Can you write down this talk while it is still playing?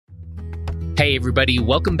Hey, everybody,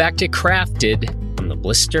 welcome back to Crafted on the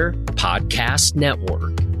Blister Podcast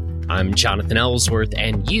Network. I'm Jonathan Ellsworth,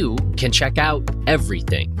 and you can check out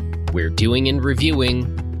everything we're doing and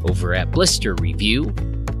reviewing over at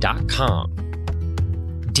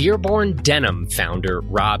blisterreview.com. Dearborn Denim founder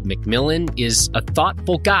Rob McMillan is a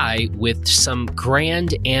thoughtful guy with some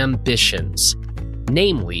grand ambitions.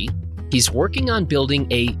 Namely, he's working on building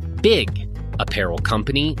a big apparel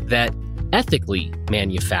company that ethically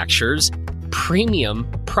manufactures premium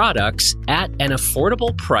products at an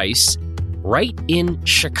affordable price right in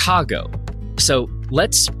Chicago. So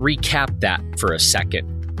let's recap that for a second.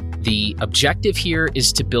 The objective here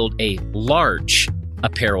is to build a large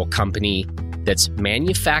apparel company that's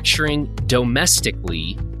manufacturing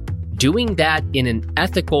domestically, doing that in an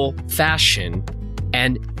ethical fashion,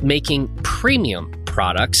 and making premium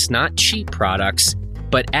products, not cheap products,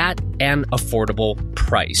 but at an affordable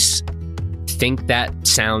price. Think that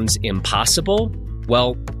sounds impossible?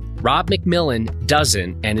 Well, Rob McMillan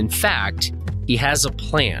doesn't, and in fact, he has a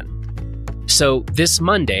plan. So this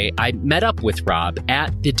Monday, I met up with Rob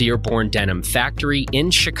at the Dearborn Denim factory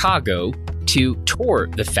in Chicago to tour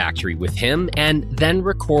the factory with him and then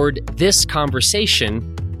record this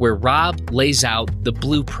conversation where Rob lays out the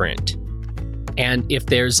blueprint. And if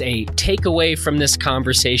there's a takeaway from this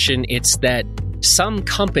conversation, it's that some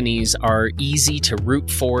companies are easy to root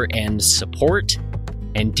for and support,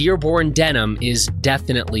 and Dearborn Denim is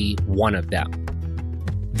definitely one of them.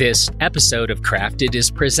 This episode of Crafted is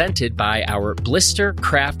presented by our Blister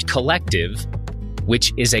Craft Collective,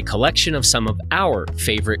 which is a collection of some of our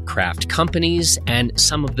favorite craft companies and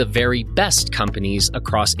some of the very best companies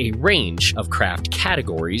across a range of craft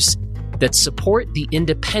categories that support the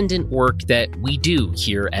independent work that we do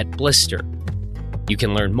here at Blister. You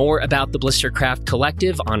can learn more about the Blister Craft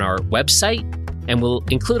Collective on our website, and we'll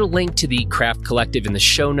include a link to the Craft Collective in the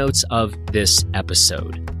show notes of this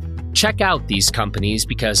episode. Check out these companies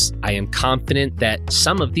because I am confident that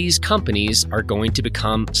some of these companies are going to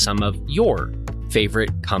become some of your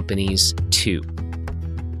favorite companies too.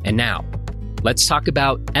 And now, let's talk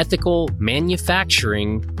about ethical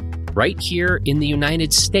manufacturing right here in the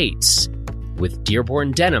United States with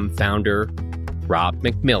Dearborn Denim founder Rob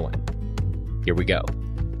McMillan. Here we go.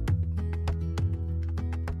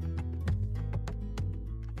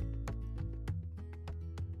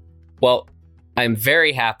 Well, I'm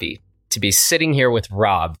very happy to be sitting here with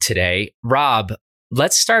Rob today. Rob,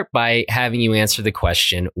 let's start by having you answer the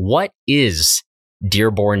question, what is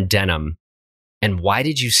Dearborn Denim and why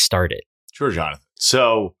did you start it? Sure, Jonathan.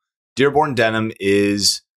 So Dearborn Denim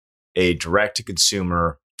is a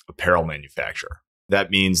direct-to-consumer apparel manufacturer.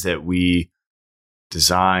 That means that we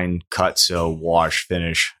design, cut, sew, wash,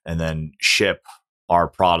 finish, and then ship our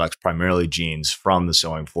products, primarily jeans, from the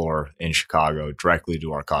sewing floor in Chicago directly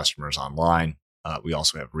to our customers online. We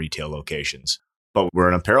also have retail locations, but we're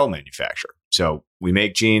an apparel manufacturer. So we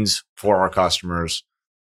make jeans for our customers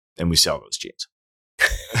and we sell those jeans.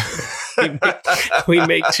 we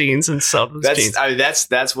make jeans and sell those jeans.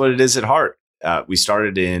 That's what it is at heart. We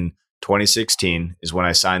started in 2016 is when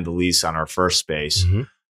I signed the lease on our first space. Mm-hmm.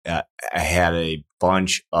 I had a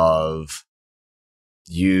bunch of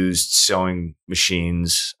used sewing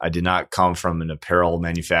machines. I did not come from an apparel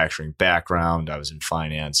manufacturing background. I was in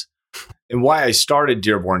finance. And why I started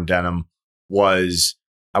Dearborn Denim was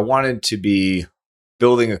I wanted to be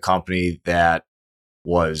building a company that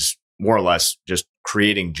was more or less just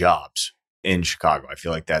creating jobs in Chicago. I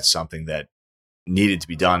feel like that's something that needed to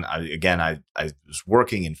be done. I was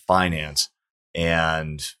working in finance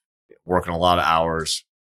and working a lot of hours,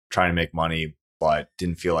 trying to make money, but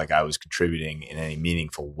didn't feel like I was contributing in any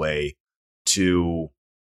meaningful way to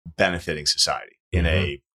benefiting society in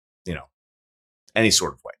a, any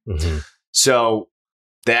sort of way. Mm-hmm. So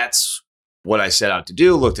that's what I set out to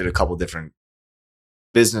do. Looked at a couple different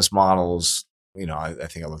business models. I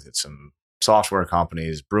think I looked at some software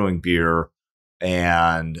companies, brewing beer,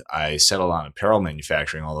 and I settled on apparel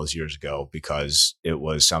manufacturing all those years ago because it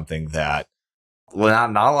was something that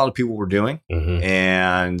not a lot of people were doing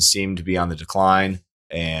and seemed to be on the decline.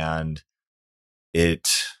 And it,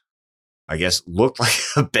 I guess, looked like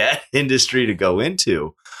a bad industry to go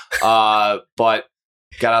into. But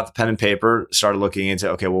got out the pen and paper, started looking into,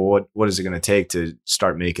 okay, well, what is it going to take to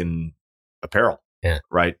start making apparel? Yeah.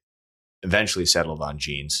 Right. Eventually settled on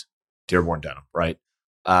jeans, Dearborn Denim. Right.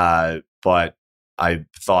 But I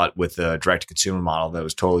thought with the direct to consumer model that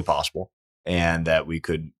was totally possible and that we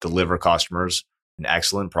could deliver customers an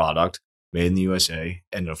excellent product made in the USA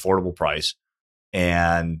at an affordable price.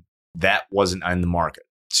 And that wasn't in the market.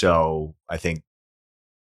 So I think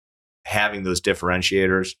having those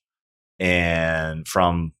differentiators and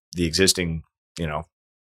from the existing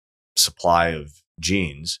supply of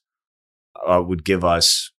jeans would give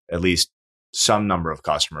us at least some number of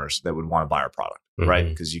customers that would want to buy our product, right?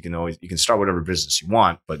 Because you can start whatever business you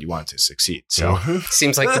want, but you want it to succeed. So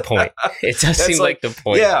seems like the point. It does seem like the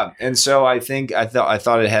point. Yeah, and so I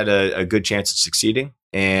thought it had a good chance of succeeding,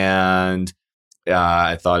 and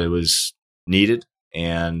I thought it was needed,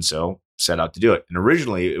 and so set out to do it. And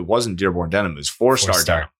originally, it wasn't Dearborn Denim; it was four-star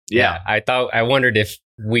Denim. Yeah, I wondered if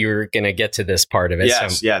we were going to get to this part of it.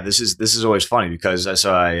 Yes, so. Yeah. This is always funny because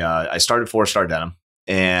I started 4-star Denim,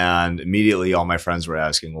 and immediately all my friends were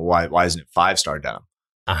asking, well, why isn't it 5-star Denim?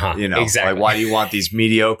 Exactly. Like, why do you want these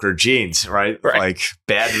mediocre jeans, right? Like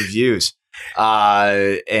bad reviews.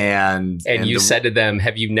 And you said to them,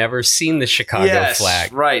 have you never seen the Chicago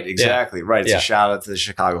flag? Right. Exactly. Yeah. Right. It's a shout out to the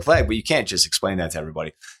Chicago flag, but you can't just explain that to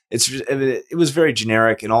everybody. It was very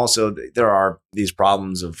generic. And also there are these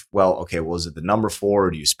problems of, is it the number 4?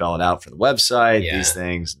 Or do you spell it out for the website? Yeah. These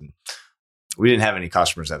things. And we didn't have any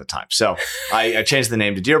customers at the time. So I changed the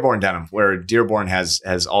name to Dearborn Denim, where Dearborn has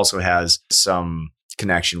some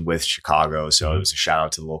connection with Chicago. So it was a shout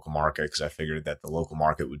out to the local market because I figured that the local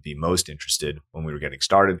market would be most interested when we were getting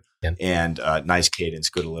started. Yeah. And nice cadence,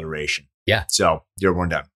 good alliteration. Yeah. So Dearborn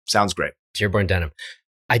Denim. Sounds great. Dearborn Denim.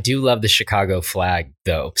 I do love the Chicago flag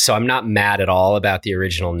though. So I'm not mad at all about the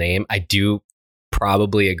original name. I do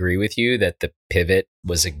probably agree with you that the pivot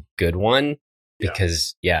was a good one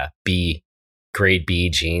because grade B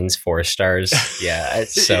jeans, 4 stars. Yeah.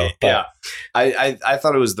 So, yeah, I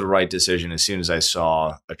thought it was the right decision as soon as I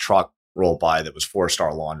saw a truck roll by that was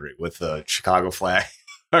 4-star laundry with the Chicago flag.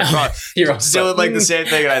 You're doing like the same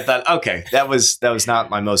thing. And I thought, okay, that was not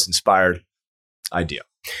my most inspired idea.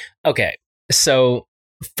 Okay. So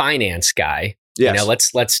finance guy, yes.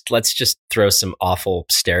 Let's just throw some awful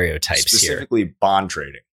stereotypes specifically here. Bond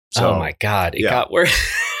trading. So, oh my God. It got worse.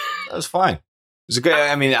 That was fine. It was a good.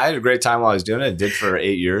 I mean, I had a great time while I was doing it. I did for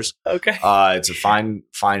 8 years. Okay. It's a fine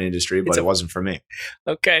industry, but it wasn't for me.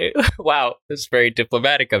 Okay. Wow. That's very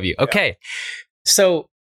diplomatic of you. Okay. Yeah. So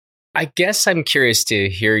I guess I'm curious to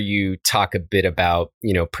hear you talk a bit about,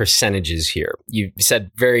 percentages here. You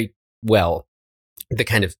said very well the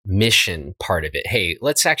kind of mission part of it. Hey,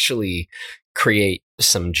 let's actually create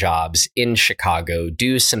some jobs in Chicago,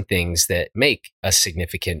 do some things that make a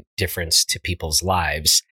significant difference to people's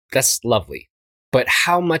lives. That's lovely. But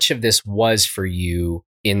how much of this was for you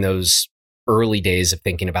in those early days of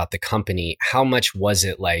thinking about the company? How much was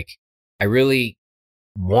it like, I really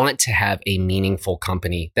want to have a meaningful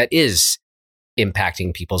company that is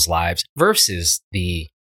impacting people's lives versus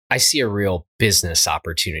I see a real business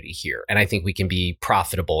opportunity here and I think we can be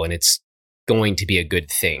profitable and it's going to be a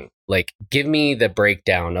good thing. Like, give me the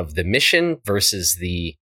breakdown of the mission versus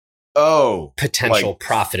the potential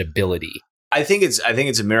profitability. I think it's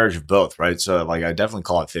a marriage of both, right? So like I definitely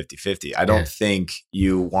call it 50-50. I don't think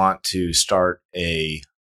you want to start that's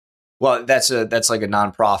like a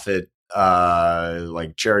nonprofit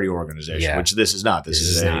like charity organization, which this is not. This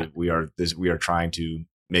is not. We are trying to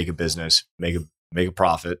make a business, make a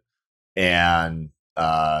profit, and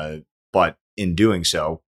but in doing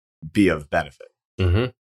so be of benefit.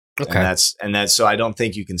 Mm-hmm. Okay. And that's so I don't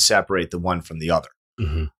think you can separate the one from the other.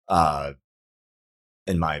 Mm-hmm.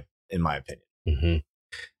 In my opinion. Mm-hmm.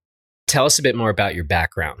 Tell us a bit more about your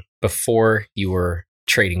background before you were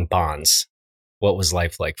trading bonds. What was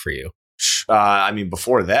life like for you? I mean,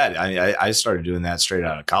 before that, I started doing that straight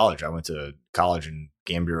out of college. I went to college in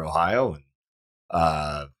Gambier, Ohio, and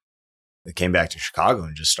I came back to Chicago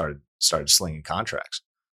and just started slinging contracts.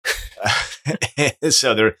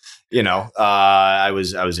 So there, I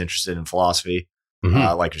was interested in philosophy,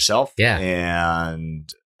 like yourself, and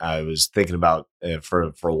I was thinking about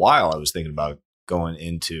for a while. I was thinking about going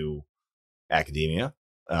into academia.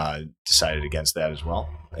 Decided against that as well,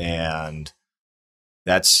 and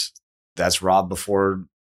that's Rob before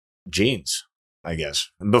jeans, I guess.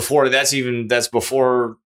 Before that's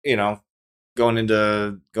before going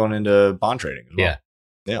into bond trading as well.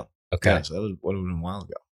 Yeah. Okay. Yeah, so that was what it was a while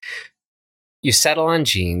ago. You settle on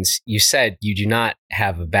jeans. You said you do not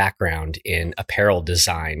have a background in apparel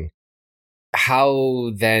design.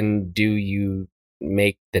 How then do you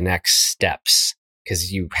make the next steps?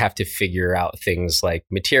 Because you have to figure out things like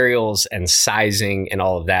materials and sizing and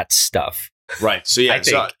all of that stuff. Right. So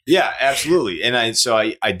yeah, absolutely. And I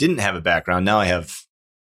didn't have a background. Now I have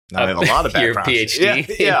a lot of background. Your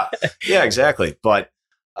PhD. Yeah, exactly. But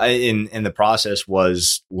in the process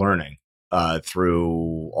was learning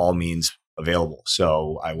through all means available.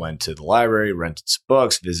 So I went to the library, rented some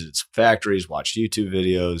books, visited some factories, watched YouTube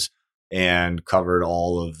videos, and covered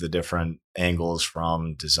all of the different angles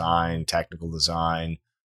from design, technical design,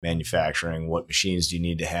 manufacturing. What machines do you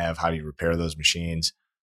need to have? How do you repair those machines?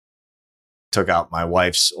 Took out my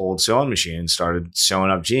wife's old sewing machine and started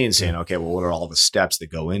sewing up jeans, saying, okay, well, what are all the steps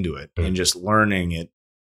that go into it? And just learning it,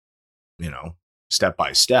 step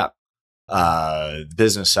by step. The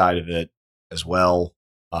business side of it as well.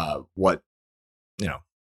 What,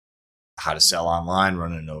 how to sell online,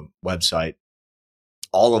 running a website,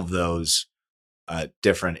 all of those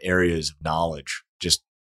different areas of knowledge, just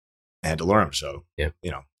had to learn. So,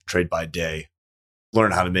 trade by day,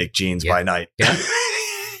 learn how to make jeans by night.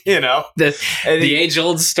 Yeah. The age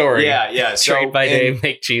old story. Yeah. Trade by day,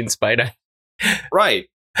 make jeans by night. Right.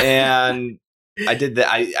 And I did that.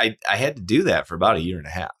 I had to do that for about a year and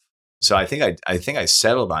a half. So I think I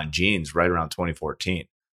settled on jeans right around 2014.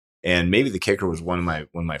 And maybe the kicker was when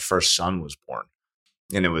my first son was born.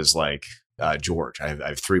 And it was like George. I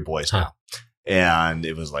have 3 boys now. And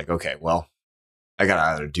it was like, okay, well, I got to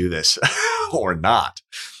either do this or not.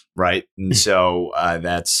 Right. And so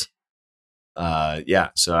that's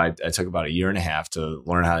so I took about a year and a half to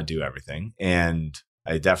learn how to do everything. And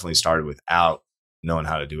I definitely started without knowing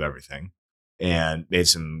how to do everything, and made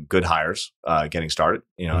some good hires getting started.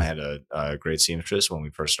 I had a great seamstress when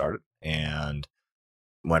we first started and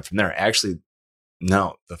went from there. Actually,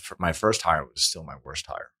 no, my first hire was still my worst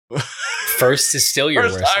hire. First is still your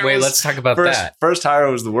worst. Wait, let's talk about that. First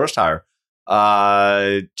hire was the worst hire.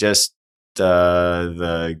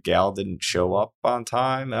 The gal didn't show up on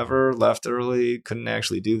time ever, left early, couldn't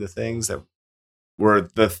actually do the things that were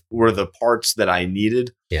the parts that I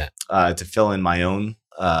needed to fill in my own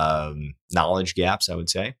knowledge gaps, I would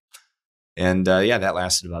say. And that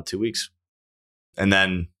lasted about 2 weeks. And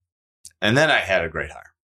then I had a great hire.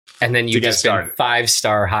 And then you just been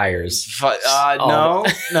 5-star hires. No.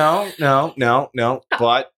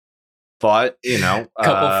 But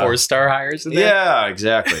couple 4-star hires in there? Yeah,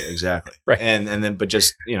 exactly. Right. And then but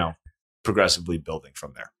just progressively building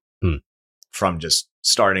from there. From just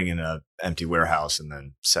starting in an empty warehouse and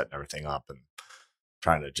then setting everything up and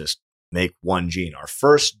trying to just make one jean. Our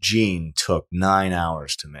first jean took 9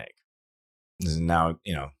 hours to make. Now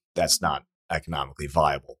that's not economically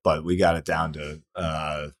viable, but we got it down to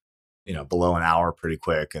below an hour pretty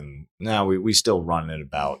quick, and now we still run at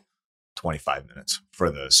about 25 minutes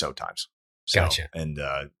for the sew times. Gotcha. And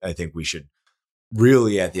I think we should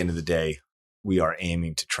really, at the end of the day, we are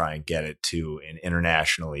aiming to try and get it to an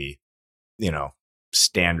internationally,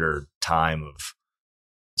 standard time of,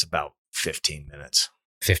 it's about 15 minutes.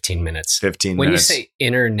 15 minutes. 15 when minutes. You say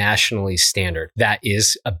internationally standard, that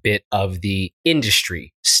is a bit of the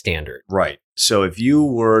industry standard. Right. So if you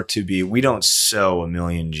were to be, we don't sew 1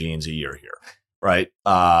 million jeans a year here, right?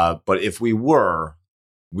 But if we were,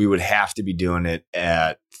 we would have to be doing it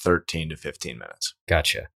at 13 to 15 minutes.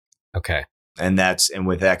 Gotcha. Okay. And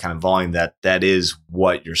with that kind of volume, that is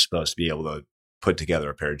what you're supposed to be able to put together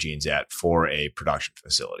a pair of jeans at for a production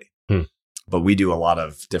facility. But we do a lot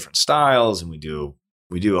of different styles, and we do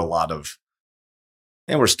a lot of,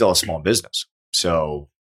 and we're still a small business. So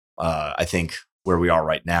I think where we are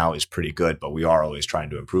right now is pretty good, but we are always trying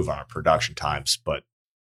to improve on our production times, but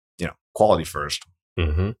quality first.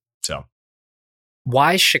 Mm-hmm. So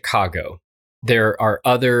why Chicago? There are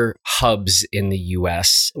other hubs in the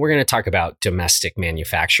US. We're going to talk about domestic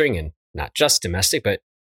manufacturing, and not just domestic, but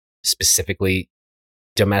specifically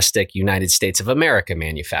domestic United States of America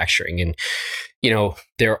manufacturing. And,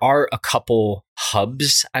 there are a couple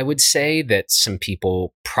hubs, I would say, that some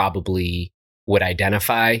people probably would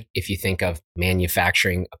identify if you think of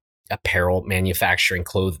manufacturing, apparel manufacturing,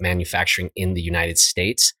 clothes manufacturing in the United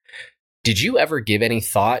States. Did you ever give any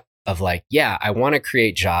thought of like, I want to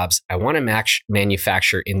create jobs, I want to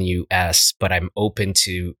manufacture in the US, but I'm open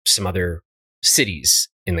to some other cities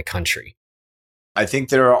in the country? I think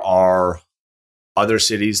there are other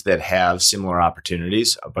cities that have similar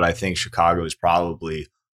opportunities, but I think Chicago is probably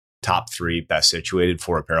top 3 best situated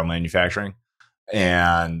for apparel manufacturing.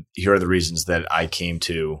 And here are the reasons that I came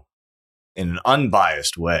to in an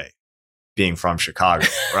unbiased way, being from Chicago,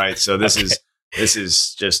 right? So this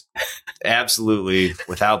is just absolutely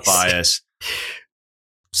without bias,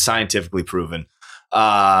 scientifically proven,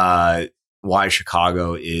 why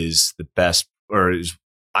Chicago is the best, or is,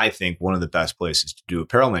 I think, one of the best places to do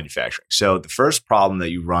apparel manufacturing. So the first problem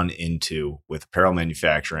that you run into with apparel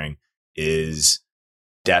manufacturing is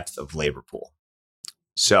depth of labor pool.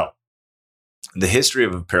 So the history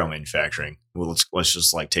of apparel manufacturing, well, let's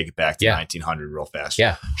just like take it back to 1900 real fast.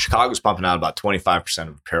 Yeah. Chicago's pumping out about 25%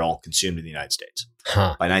 of apparel consumed in the United States.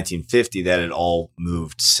 By 1950, that had all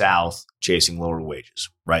moved south, chasing lower wages,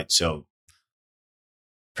 right? So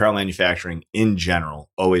apparel manufacturing in general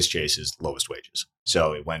always chases lowest wages.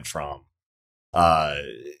 So it went from uh,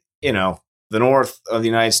 you know, the north of the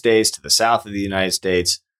United States to the south of the United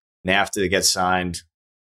States. NAFTA gets signed,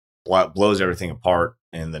 blows everything apart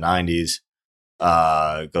in the 90s,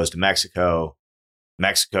 goes to Mexico.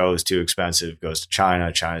 Mexico is too expensive, goes to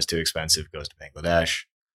China. China's too expensive, goes to Bangladesh,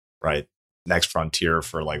 right? Next frontier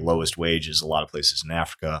for like lowest wages, a lot of places in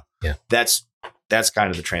Africa. Yeah. That's kind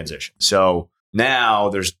of the transition. So now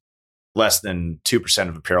there's less than 2%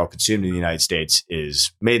 of apparel consumed in the United States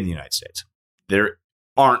is made in the United States. There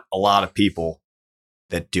aren't a lot of people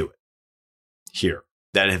that do it here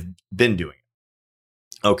that have been doing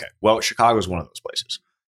it. Okay. Well, Chicago is one of those places.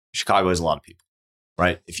 Chicago has a lot of people,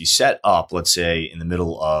 right? If you set up, let's say, in the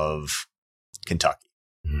middle of Kentucky,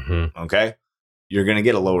 okay, you're going to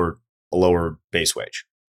get a lower base wage.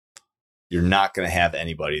 You're not going to have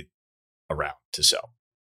anybody around to sell.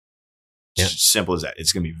 Yeah. Simple as that.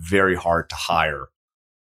 It's going to be very hard to hire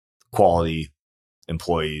quality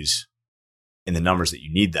employees in the numbers that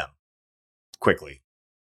you need them quickly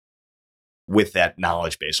with that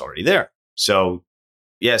knowledge base already there. So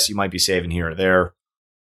yes, you might be saving here or there,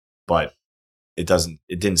 but it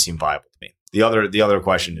didn't seem viable to me. The other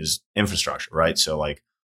question is infrastructure, right? So like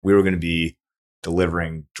we were going to be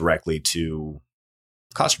delivering directly to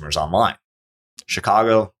customers online.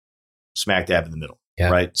 Chicago, smack dab in the middle,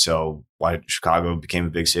 right? So why Chicago became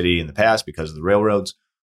a big city in the past because of the railroads,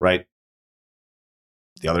 right?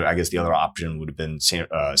 I guess the other option would have been St.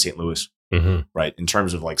 Louis, right? In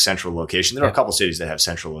terms of like central location, there are a couple cities that have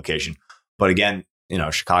central location, but again,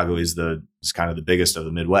 Chicago is kind of the biggest of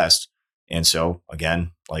the Midwest, and so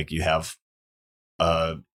again, like you have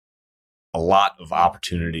a lot of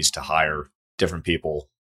opportunities to hire different people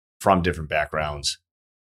from different backgrounds,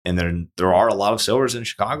 and there are a lot of sewers in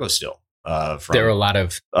Chicago still. There are a lot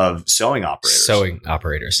of sewing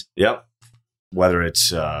operators. Yep. Whether it's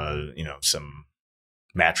some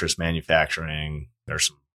mattress manufacturing, there's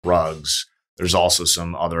some rugs. There's also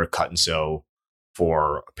some other cut and sew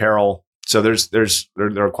for apparel. So there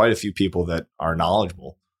are quite a few people that are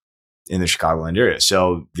knowledgeable in the Chicagoland area.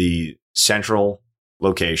 So the central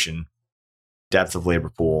location, depth of labor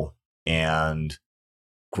pool, and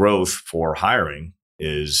growth for hiring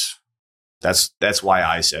that's why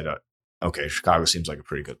I said, okay, Chicago seems like a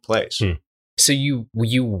pretty good place. So you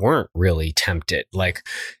weren't really tempted. Like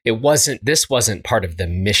this wasn't part of the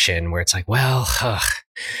mission where it's like, well,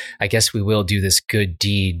 I guess we will do this good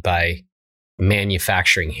deed by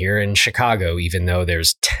manufacturing here in Chicago, even though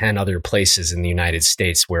there's 10 other places in the United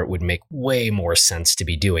States where it would make way more sense to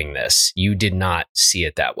be doing this. You did not see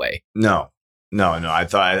it that way. No. I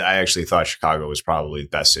actually thought Chicago was probably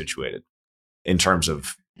best situated in terms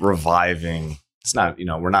of reviving. It's not,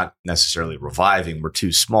 we're not necessarily reviving. We're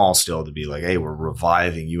too small still to be like, hey, we're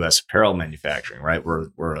reviving U.S. apparel manufacturing, right?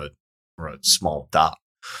 We're a small dot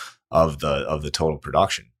of the total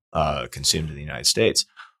production consumed in the United States.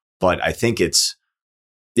 But I think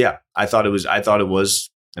I thought it was,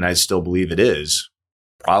 and I still believe it is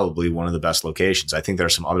probably one of the best locations. I think there are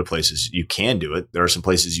some other places you can do it. There are some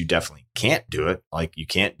places you definitely can't do it. Like you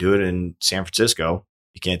can't do it in San Francisco.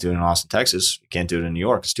 You can't do it in Austin, Texas. You can't do it in New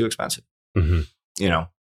York. It's too expensive. And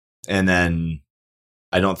then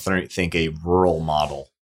I don't think a rural model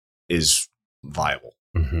is viable.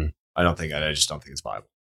 I just don't think it's viable.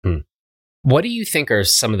 What do you think are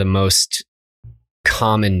some of the most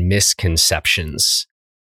common misconceptions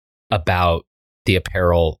about the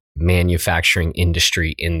apparel manufacturing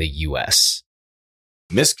industry in the U.S.?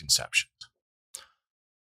 Misconceptions.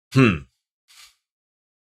 I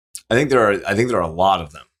think there are a lot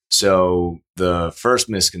of them. So the first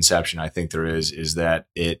misconception I think there is that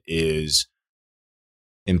it is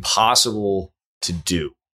impossible to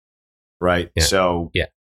do, right? Yeah. So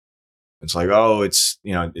it's like,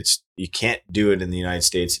 you can't do it in the United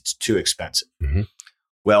States. It's too expensive.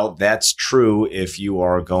 Well, that's true if you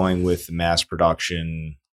are going with the mass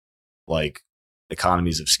production, like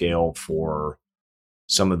economies of scale for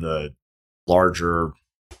some of the larger,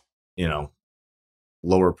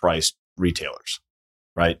 lower priced retailers,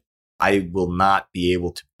 right? I will not be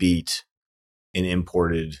able to beat an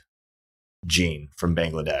imported jean from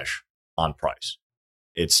Bangladesh on price.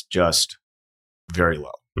 It's just very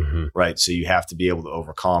low, right? So you have to be able to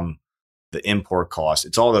overcome the import cost.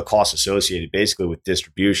 It's all the costs associated basically with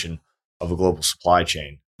distribution of a global supply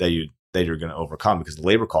chain that you're going to overcome, because the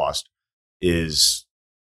labor cost is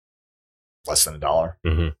less than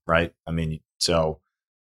 $1, right? I mean, so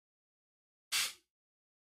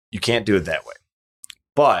you can't do it that way.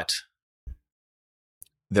 But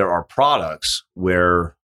there are products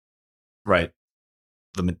where, right,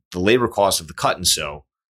 the labor cost of the cut and sew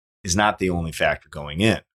is not the only factor going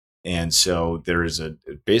in, And so there is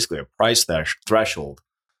basically a price threshold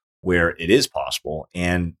where it is possible,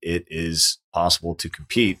 and it is possible to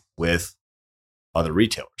compete with other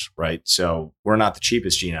retailers, right? So we're not the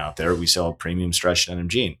cheapest jean out there. We sell a premium stretch denim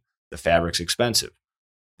jean. The fabric's expensive.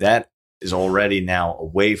 That is already now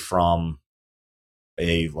away from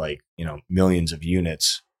a millions of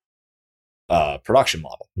units production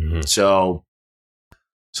model. Mm-hmm. So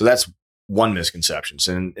that's one misconception.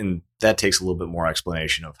 And that takes a little bit more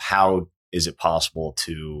explanation of how is it possible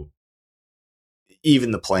to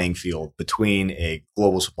even the playing field between a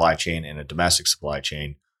global supply chain and a domestic supply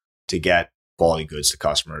chain to get quality goods to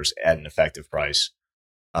customers at an effective price,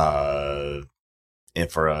 and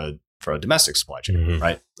for a domestic supply chain, mm-hmm.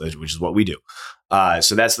 right? Which is what we do.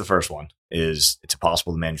 So that's the first one, is it's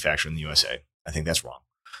impossible to manufacture in the USA. I think that's wrong.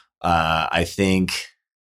 I think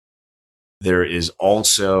there is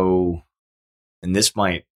also, and this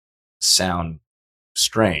might sound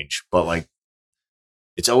strange, but like,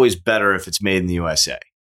 it's always better if it's made in the USA.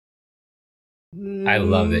 I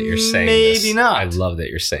love that you're saying this. Maybe not. I love that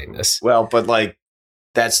you're saying this. Well, but like,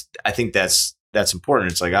 I think that's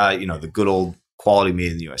important. It's like, the good old quality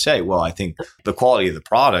made in the USA. Well, I think the quality of the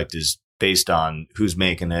product is based on who's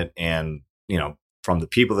making it, and, from the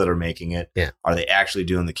people that are making it, are they actually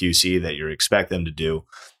doing the QC that you expect them to do?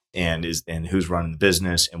 And who's running the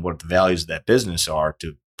business, and what the values of that business are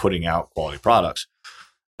to putting out quality products,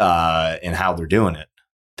 and how they're doing it.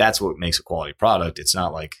 That's what makes a quality product. It's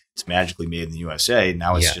not like it's magically made in the USA.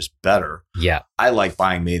 Now it's just better. Yeah. I like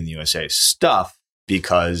buying made in the USA stuff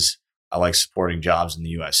because I like supporting jobs in the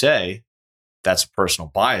USA. That's a personal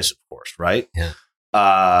bias, of course, right? Yeah.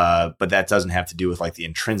 But that doesn't have to do with like the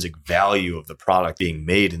intrinsic value of the product being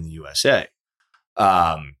made in the USA.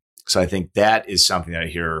 So I think that is something that I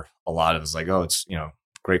hear a lot of, is like, oh, it's,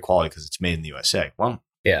 great quality because it's made in the USA. Well,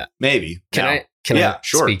 yeah, maybe. Can I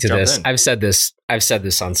speak to this? I've said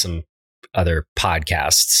this on some other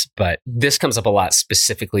podcasts, but this comes up a lot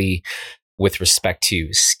specifically with respect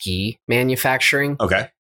to ski manufacturing. Okay.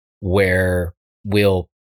 Where we'll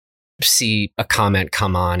see a comment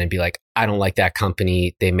come on and be like, I don't like that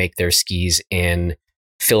company. They make their skis in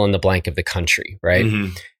fill in the blank of the country. Right.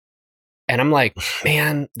 Mm-hmm. And I'm like,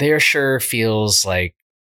 man, there sure feels like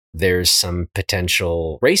there's some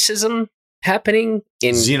potential racism happening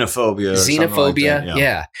in xenophobia. Xenophobia. Like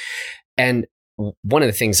yeah. And one of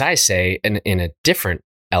the things I say in a different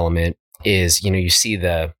element is, you see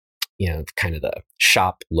the, kind of the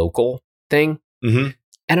shop local thing. Mm-hmm.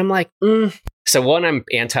 And I'm like, So one, I'm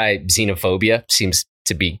anti-xenophobia. Seems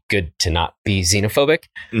to be good to not be xenophobic.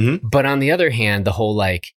 Mm-hmm. But on the other hand, the whole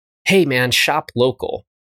like, hey man, shop local.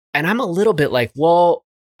 And I'm a little bit like, well,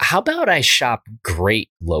 how about I shop great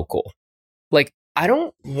local? Like, I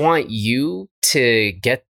don't want you to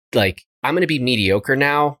get like, I'm going to be mediocre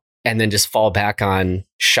now and then just fall back on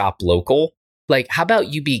shop local. Like, how about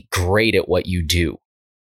you be great at what you do?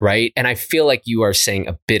 Right. And I feel like you are saying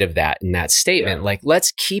a bit of that in that statement. Yeah. Like,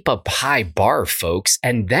 let's keep a high bar, folks.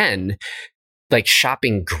 And then like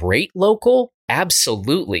shopping great local.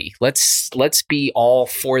 Absolutely. Let's be all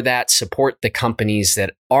for that. Support the companies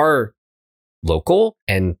that are local,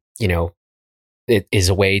 and, it is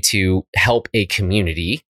a way to help a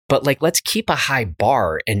community, but like, let's keep a high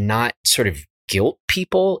bar and not sort of guilt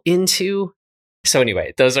people into. So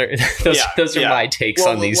anyway, those are my takes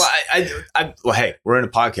on these. Well, hey, we're in a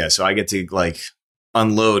podcast, so I get to like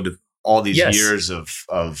unload all these years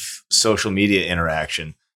of social media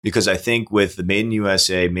interaction, because I think with the Made in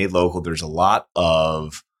USA, Made Local, there's a lot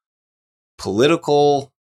of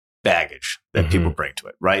political baggage that people bring to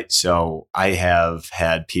it, right? So I have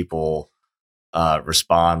had people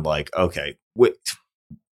respond like, okay,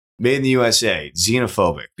 Made in the USA,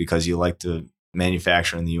 xenophobic because you like to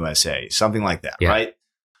manufacture in the USA, something like that, right?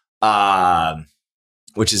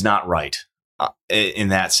 Which is not right in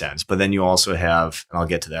that sense. But then you also have, and I'll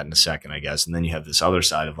get to that in a second, I guess, and then you have this other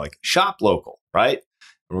side of like shop local, right?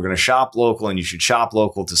 And we're going to shop local, and you should shop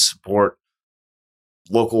local to support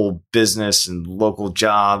local business and local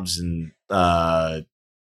jobs, and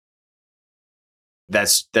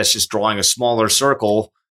that's just drawing a smaller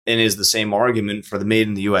circle, and is the same argument for the Made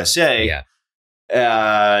in the USA. Yeah.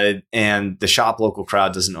 And the shop local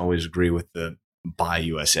crowd doesn't always agree with the buy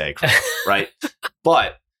USA crowd, right?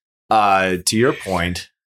 But to your point,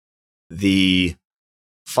 the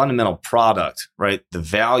fundamental product, right, the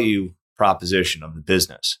value proposition of the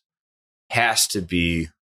business has to be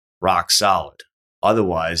rock solid.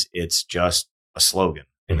 Otherwise, it's just a slogan,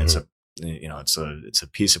 and it's a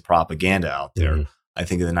piece of propaganda out there. Mm-hmm. I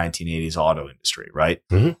think of the 1980s auto industry, right?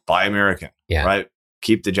 Mm-hmm. Buy American, right?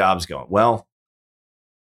 Keep the jobs going. Well,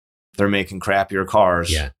 they're making crappier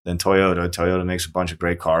cars Yeah. than Toyota. Toyota makes a bunch of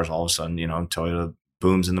great cars. All of a sudden, Toyota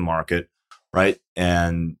booms in the market, right?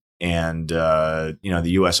 And the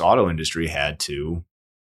U.S. auto industry had to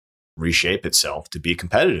reshape itself to be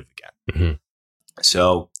competitive again. Mm-hmm.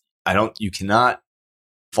 So you cannot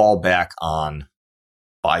fall back on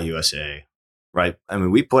Buy USA, right? I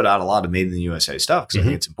mean, we put out a lot of made in the USA stuff because I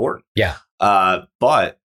think it's important. Yeah.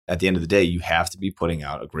 But at the end of the day, you have to be putting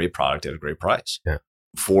out a great product at a great price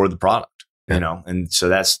for the product, and so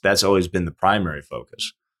that's always been the primary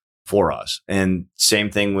focus for us. And same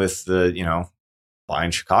thing with the, buy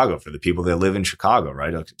in Chicago for the people that live in Chicago,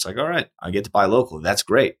 right? It's like, all right, I get to buy local. That's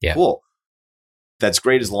great. Yeah. Cool. That's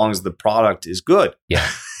great as long as the product is good. Yeah.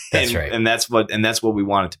 That's right. And that's what we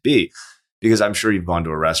want it to be. Because I'm sure you've gone to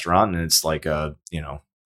a restaurant and it's like a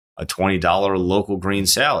 $20 local green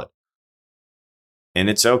salad. And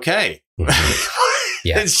it's okay. Mm-hmm.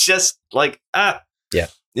 Yeah. It's just like,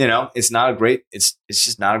 it's not a great, it's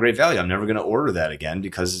just not a great value. I'm never going to order that again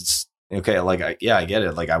because it's okay. Like, I get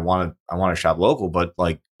it. Like I want to shop local, but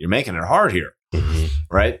like you're making it hard here. Mm-hmm.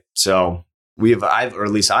 Right. So I've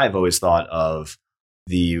always thought of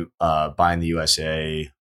the buying the USA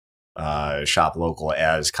shop local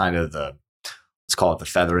as kind of let's call it the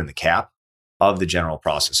feather in the cap of the general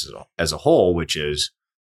process as a whole, which is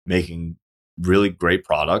making really great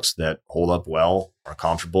products that hold up well, are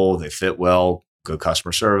comfortable, they fit well, good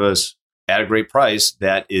customer service at a great price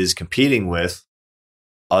that is competing with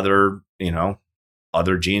other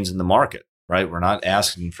jeans in the market, right? We're not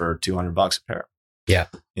asking for $200 a pair. Yeah.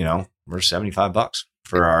 We're $75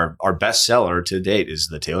 for our best seller to date is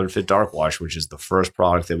the Tailored Fit Dark Wash, which is the first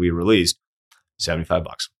product that we released. $75.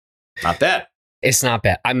 Not bad. It's not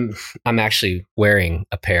bad. I'm actually wearing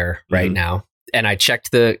a pair right now, and I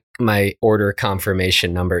checked my order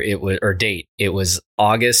confirmation number. Date. It was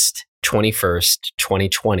August 21st,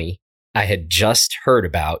 2020. I had just heard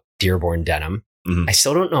about Dearborn Denim. Mm-hmm. I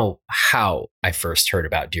still don't know how I first heard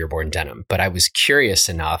about Dearborn Denim, but I was curious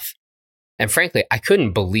enough, and frankly, I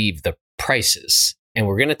couldn't believe the prices. And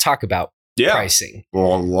we're going to talk about pricing.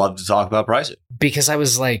 Well, I'd love to talk about pricing because I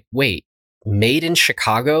was like, wait, made in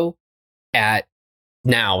Chicago at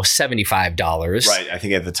now $75. Right. I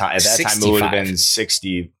think at that time it would have been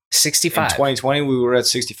 60. 65. In 2020, we were at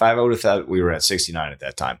 65. I would have thought we were at 69 at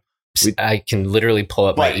that time. I can literally pull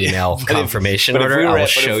up my email confirmation order.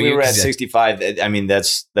 If we were at 65, I mean,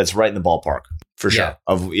 that's right in the ballpark for sure.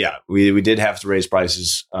 We did have to raise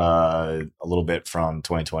prices a little bit from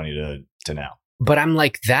 2020 to now. But I'm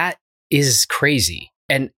like, that is crazy.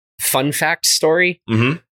 And fun fact story,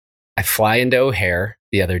 I fly into O'Hare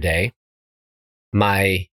the other day.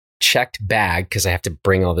 My checked bag, because I have to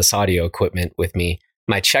bring all this audio equipment with me,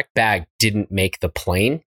 my checked bag didn't make the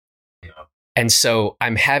plane. And so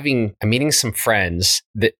I'm meeting some friends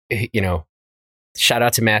that, shout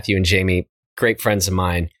out to Matthew and Jamie, great friends of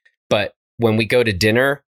mine. But when we go to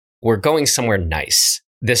dinner, we're going somewhere nice.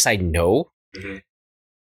 This I know. Mm-hmm.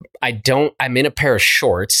 I'm in a pair of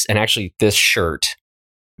shorts, and actually this shirt,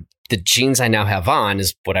 the jeans I now have on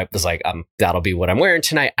is what I was like, that'll be what I'm wearing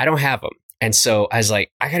tonight. I don't have them. And so I was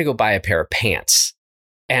like, I got to go buy a pair of pants.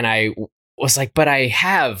 And I was like, but I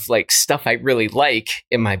have like stuff I really like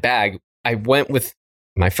in my bag. I went with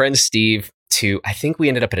my friend Steve I think we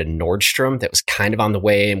ended up at a Nordstrom that was kind of on the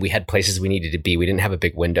way, and we had places we needed to be. We didn't have a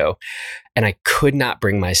big window, and I could not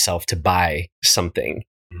bring myself to buy something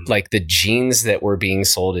like the jeans that were being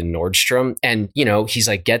sold in Nordstrom. And, he's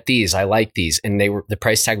like, get these. I like these. And the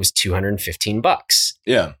price tag was $215.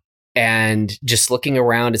 Yeah. And just looking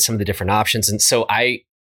around at some of the different options. And so I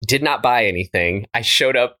did not buy anything. I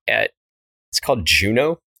showed up it's called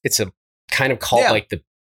Juno. It's a kind of called like the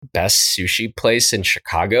best sushi place in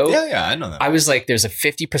Chicago. Yeah, I know that. I was like, there's a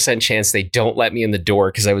 50% chance they don't let me in the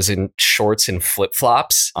door because I was in shorts and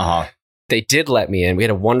flip-flops. They did let me in. We had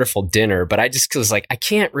a wonderful dinner, but I just was like, I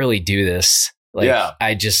can't really do this.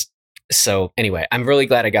 So anyway, I'm really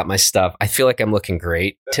glad I got my stuff. I feel like I'm looking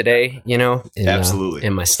great today, Absolutely.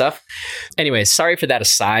 In my stuff. Anyway, sorry for that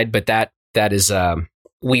aside, but that is,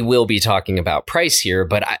 we will be talking about price here.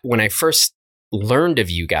 But when I first learned of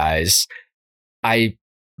you guys, I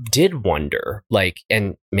did wonder,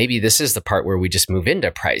 and maybe this is the part where we just move into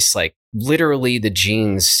price. Like literally the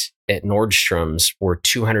jeans at Nordstrom's were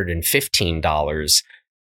 $215.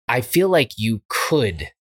 I feel like you could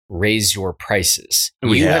raise your prices.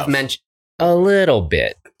 You have mentioned a little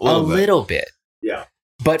bit. Yeah.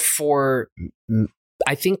 But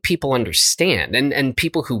I think people understand and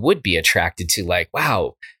people who would be attracted to like,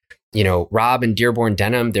 wow, Rob and Dearborn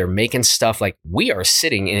Denim, they're making stuff like we are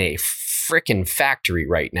sitting in a frickin' factory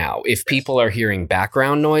right now. If people are hearing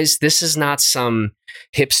background noise, this is not some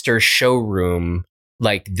hipster showroom.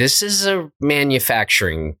 Like, this is a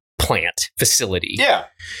manufacturing plant facility. Yeah.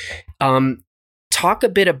 Talk a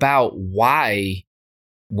bit about why,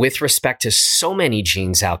 with respect to so many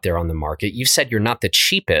jeans out there on the market, you said you're not the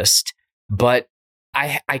cheapest, but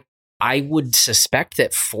I would suspect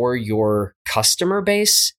that for your customer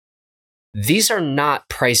base, these are not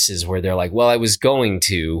prices where they're like, well, I was going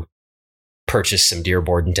to purchase some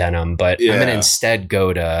Dearborn denim, but I'm going to instead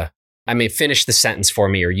go to, finish the sentence for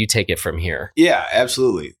me, or you take it from here. Yeah,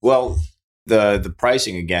 absolutely. Well, the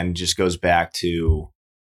pricing, again, just goes back to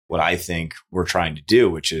what I think we're trying to do,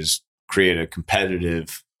 which is create a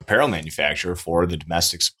competitive apparel manufacturer for the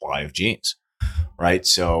domestic supply of jeans, right?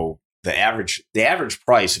 So the average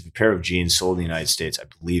price of a pair of jeans sold in the United States, I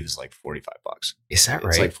believe, is like $45. Is that right?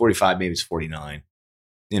 It's like 45, maybe it's 49.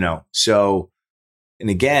 So, and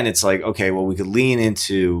again, it's like, okay, well, we could lean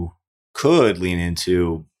into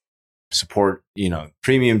support,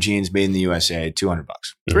 premium jeans made in the USA, $200,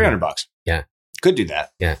 $300. Yeah, could do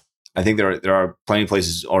that. Yeah, I think there are plenty of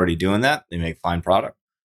places already doing that. They make fine product,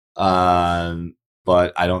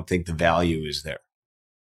 but I don't think the value is there.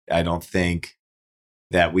 I don't think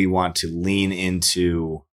that we want to lean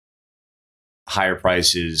into higher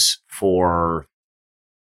prices for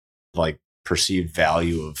like perceived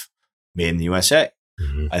value of made in the USA.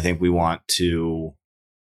 Mm-hmm. I think we want to,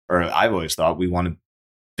 or I've always thought we want to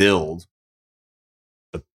build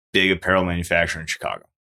a big apparel manufacturer in Chicago,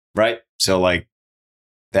 right? So like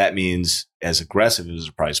that means as aggressive as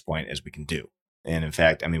a price point as we can do. And in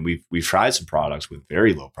fact, we've tried some products with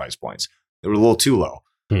very low price points. They were a little too low.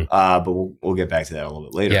 But we'll get back to that a little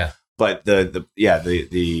bit later. Yeah. But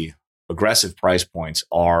the aggressive price points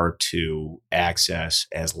are to access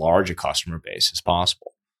as large a customer base as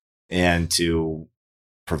possible and to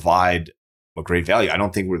provide a great value. I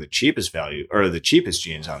don't think we're the cheapest value or the cheapest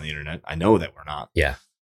jeans on the internet. I know that we're not. Yeah.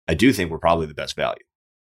 I do think we're probably the best value.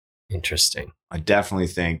 Interesting. I definitely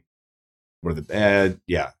think we're the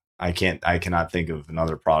I cannot think of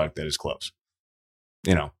another product that is close.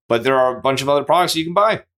 But there are a bunch of other products you can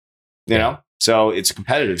buy, so it's a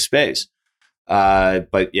competitive space.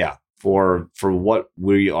 But yeah, for what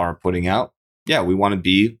we are putting out, we want to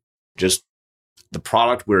be just the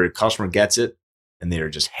product where a customer gets it and they are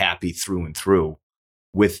just happy through and through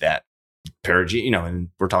with that pair of jeans, and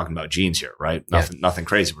we're talking about jeans here, right? Nothing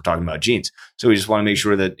crazy. We're talking about jeans. So we just want to make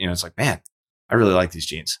sure that, it's like, man, I really like these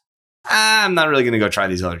jeans. I'm not really going to go try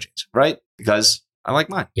these other jeans, right? Because I like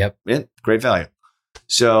mine. Yep. Great value.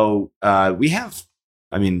 So we have,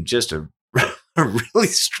 just a really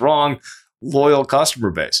strong, loyal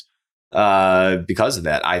customer base because of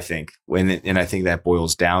that, I think. And I think that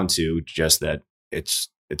boils down to just that it's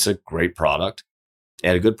a great product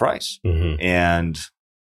at a good price. Mm-hmm. And,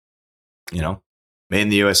 made in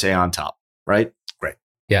the USA on top, right? Great.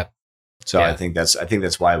 Yeah. So I think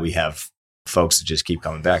that's why we have folks that just keep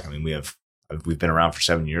coming back. We've been around for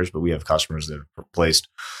 7 years, but we have customers that have placed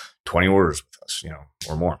 20 orders with us,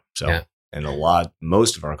 or more. So, and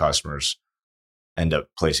most of our customers end up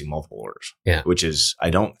placing multiple orders, which is,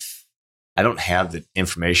 I don't have the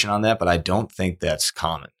information on that, but I don't think that's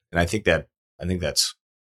common. And I think that's,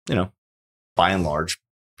 by and large,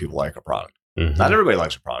 people like our product. Mm-hmm. Not everybody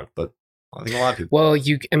likes our product, but I think a lot of people. Well,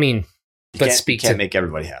 you can't make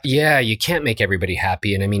everybody happy. Yeah, you can't make everybody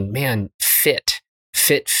happy. And man, fit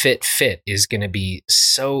is going to be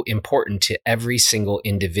so important to every single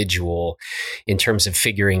individual in terms of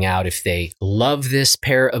figuring out if they love this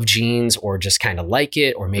pair of jeans or just kind of like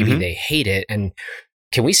it, or maybe they hate it. And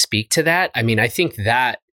can we speak to that? I think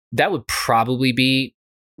that would probably be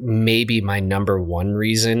maybe my number one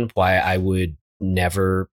reason why I would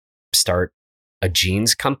never start a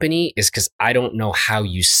jeans company, is because I don't know how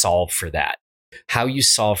you solve for that, how you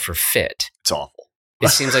solve for fit. It's awful. It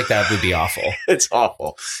seems like that would be awful. It's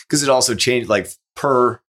awful because it also changes, like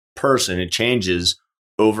per person, it changes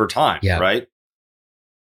over time, right?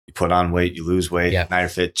 You put on weight, you lose weight, now your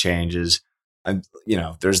fit changes. And,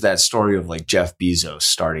 there's that story of like Jeff Bezos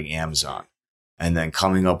starting Amazon and then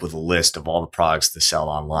coming up with a list of all the products to sell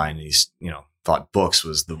online. And he's, thought books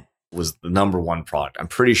was the number one product. I'm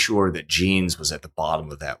pretty sure that jeans was at the bottom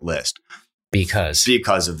of that list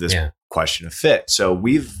because of this question of fit. So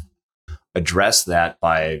we've address that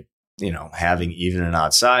by, having even and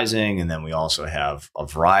odd sizing. And then we also have a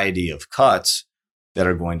variety of cuts that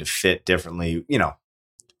are going to fit differently,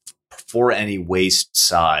 for any waist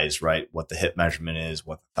size, right? What the hip measurement is,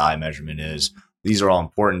 what the thigh measurement is. These are all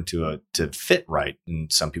important to fit right. And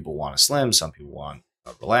some people want a slim, some people want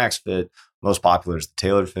a relaxed fit. Most popular is the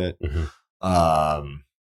tailored fit. Mm-hmm.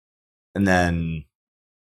 And then,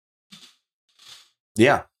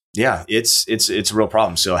 yeah, it's a real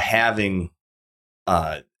problem. So having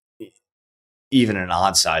even an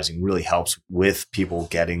odd sizing really helps with people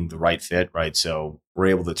getting the right fit, right? So we're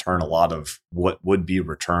able to turn a lot of what would be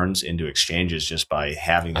returns into exchanges just by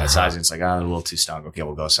having that sizing. It's like, a little too snug. Okay,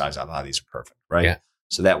 we'll go size up. These are perfect, right? Yeah.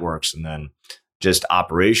 So that works. And then just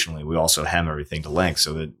operationally, we also hem everything to length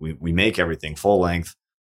so that we make everything full length,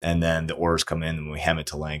 and then the orders come in and we hem it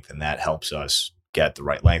to length, and that helps us get the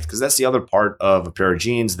right length. Because that's the other part of a pair of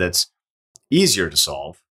jeans that's easier to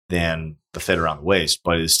solve than the fit around the waist,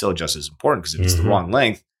 but it's still just as important, because if it's the wrong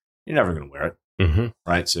length, you're never going to wear it,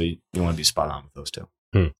 right? So you want to be spot on with those two.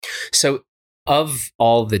 So of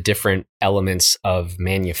all the different elements of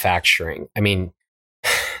manufacturing, I mean,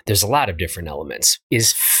 there's a lot of different elements.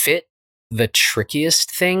 Is fit the trickiest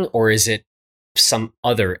thing, or is it some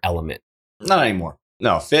other element? Not anymore.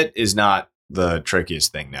 No, fit is not the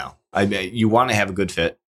trickiest thing now. You want to have a good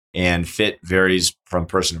fit, and fit varies from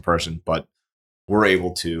person to person, but we're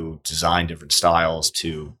able to design different styles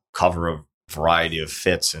to cover a variety of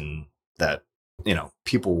fits, and that,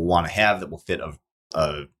 people will want to have that will fit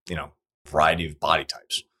a variety of body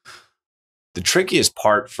types. The trickiest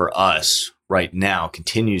part for us right now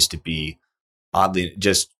continues to be, oddly,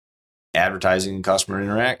 just advertising and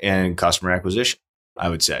customer acquisition, I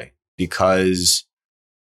would say, because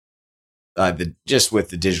just with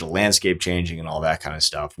the digital landscape changing and all that kind of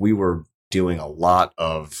stuff, we were doing a lot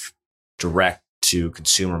of direct to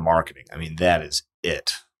consumer marketing. I mean, that is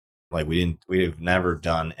it. Like we've never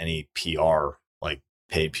done any PR, like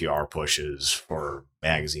paid PR pushes for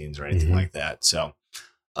magazines or anything like that. So,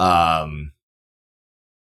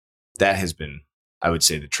 that has been, I would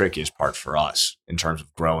say, the trickiest part for us in terms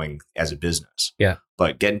of growing as a business. Yeah.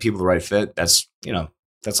 But getting people the right fit, that's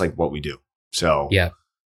like what we do. So yeah,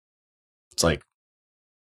 it's like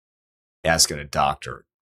asking a doctor,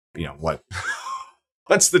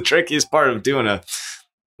 what's the trickiest part of doing like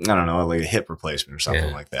a hip replacement or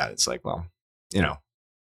something like that? It's like, well,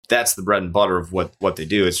 that's the bread and butter of what they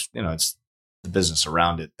do. It's, it's the business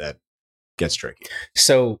around it that gets tricky.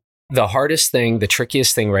 So the hardest thing, the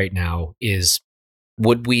trickiest thing right now is,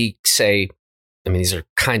 would we say, I mean, these are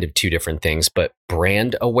kind of two different things, but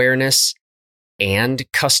brand awareness and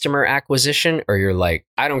customer acquisition? Or you're like,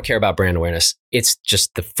 I don't care about brand awareness. It's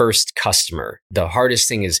just the first customer. The hardest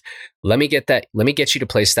thing is, let me get you to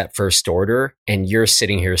place that first order. And you're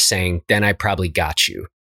sitting here saying, then I probably got you.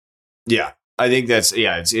 Yeah. I think that's,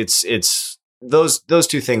 it's those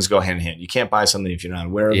two things go hand in hand. You can't buy something if you're not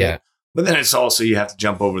aware of it. But then it's also, you have to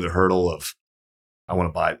jump over the hurdle of, I want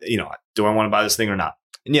to buy, do I want to buy this thing or not?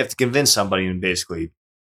 And you have to convince somebody in basically,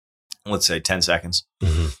 let's say 10 seconds,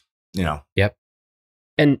 Yep.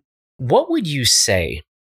 And what would you say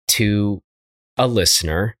to a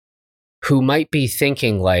listener who might be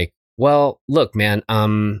thinking like, well, look, man,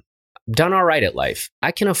 done all right at life.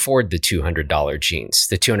 I can afford the $200 jeans,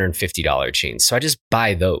 the $250 jeans. So I just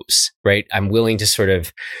buy those, right? I'm willing to sort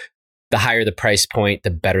of, the higher the price point,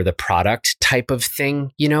 the better the product type of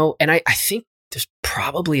thing, And I think there's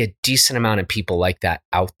probably a decent amount of people like that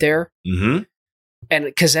out there. Mm-hmm. And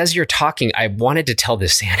because as you're talking, I wanted to tell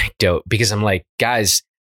this anecdote because I'm like, guys,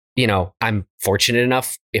 I'm fortunate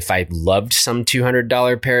enough. If I loved some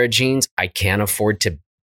 $200 pair of jeans, I can afford to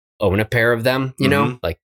own a pair of them,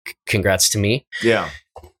 like congrats to me. Yeah.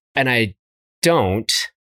 And I don't.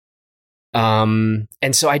 And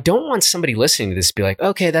so I don't want somebody listening to this to be like,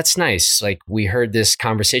 okay, that's nice. Like we heard this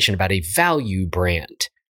conversation about a value brand.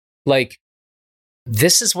 Like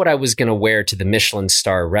this is what I was going to wear to the Michelin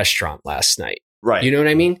star restaurant last night. Right. You know what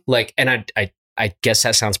I mean? Like, and I guess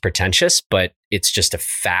that sounds pretentious, but it's just a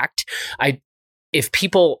fact. If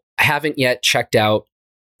people haven't yet checked out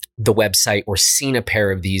the website or seen a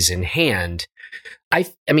pair of these in hand, I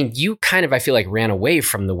mean, you kind of, I feel like, ran away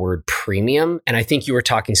from the word premium. And I think you were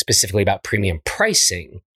talking specifically about premium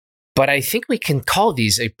pricing, but I think we can call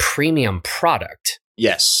these a premium product.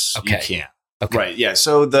 Yes, okay. You can. Okay. Right. Yeah.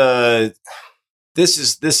 So this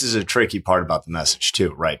is a tricky part about the message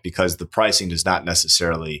too, right? Because the pricing does not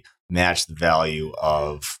necessarily match the value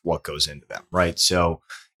of what goes into them, right? So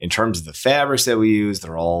in terms of the fabrics that we use,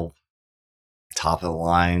 they're all top of the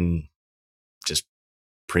line, just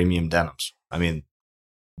premium denims. I mean,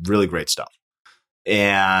 really great stuff.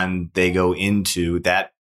 And they go into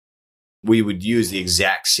that. We would use the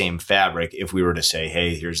exact same fabric if we were to say,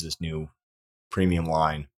 hey, here's this new premium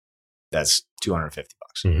line that's $250.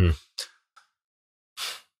 Mm-hmm.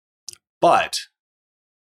 But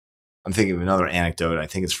I'm thinking of another anecdote. I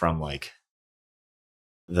think it's from like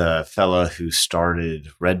the fella who started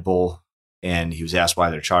Red Bull, and he was asked why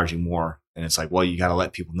they're charging more. And it's like, well, you got to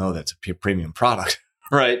let people know that's a premium product,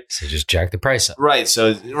 right? So just jack the price up. Right.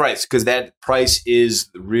 So, because that price is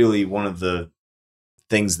really one of the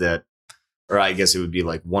things that, or I guess it would be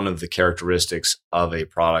like one of the characteristics of a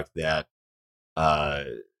product that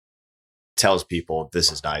tells people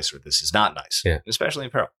this is nice or this is not nice, especially in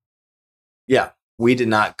apparel. Yeah. We did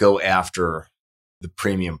not go after the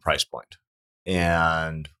premium price point.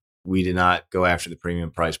 And we did not go after the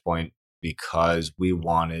premium price point because we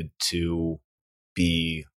wanted to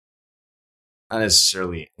be not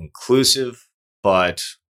necessarily inclusive, but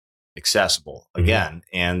accessible again,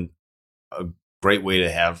 and a great way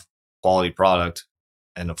to have quality product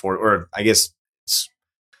and afford, or I guess it's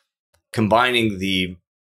combining the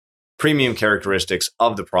premium characteristics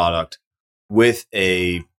of the product with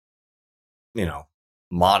a,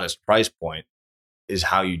 modest price point is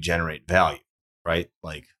how you generate value, right?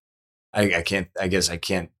 Like I guess I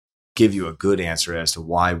can't give you a good answer as to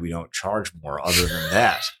why we don't charge more other than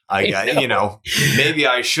that. Maybe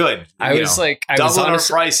I should. I was doubling our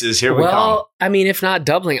prices. Here we come. Well, I mean, if not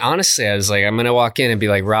doubling, honestly, I was like, I'm going to walk in and be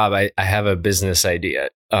like, Rob, I have a business idea.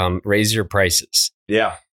 Raise your prices.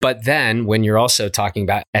 Yeah. But then when you're also talking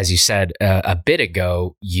about, as you said a bit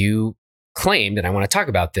ago, you claimed, and I want to talk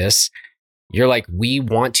about this, you're like, we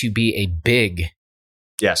want to be a big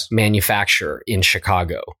manufacturer in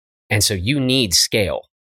Chicago. And so you need scale.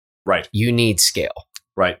 Right. You need scale.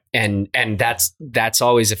 Right. And that's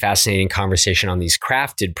always a fascinating conversation on these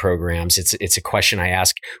crafted programs. It's a question I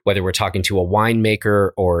ask whether we're talking to a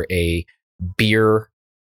winemaker or a beer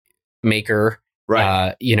maker,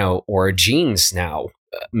 right. Or a jeans now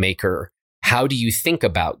maker. How do you think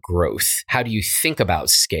about growth? How do you think about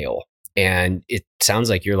scale? And it sounds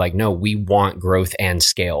like you're like, no, we want growth and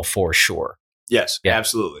scale for sure. Yes,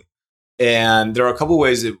 absolutely. And there are a couple of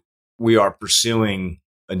ways that we are pursuing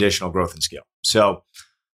additional growth and scale. So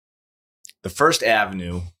the first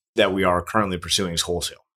avenue that we are currently pursuing is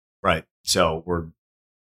wholesale, right? So we're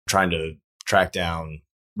trying to track down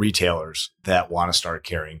retailers that want to start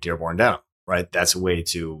carrying Dearborn Denim, right? That's a way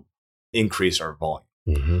to increase our volume.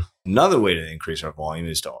 Mm-hmm. Another way to increase our volume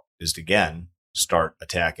is to again, start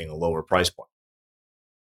attacking a lower price point.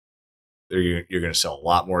 You're going to sell a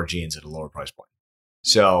lot more jeans at a lower price point.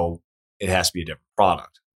 So it has to be a different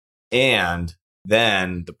product. And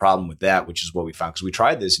then the problem with that, which is what we found, because we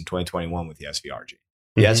tried this in 2021 with the SVR jean.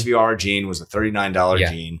 The SVR jean was a $39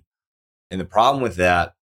 jean. And the problem with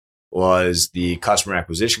that was the customer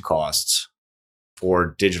acquisition costs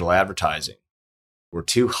for digital advertising were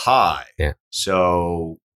too high. Yeah.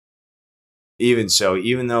 So even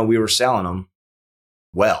though we were selling them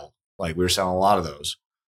well, like we were selling a lot of those,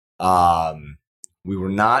 we were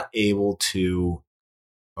not able to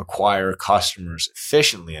acquire customers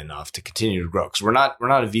efficiently enough to continue to grow, because we're not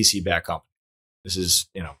a VC backed company. This is,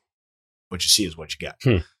 what you see is what you get.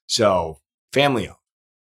 So family owned,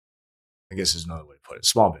 I guess is another way to put it,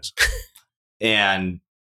 small business. And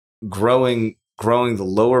growing the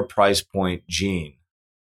lower price point jean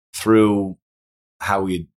through how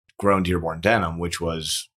we had grown Dearborn Denim, which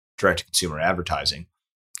was direct to consumer advertising,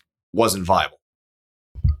 wasn't viable.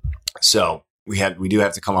 So we do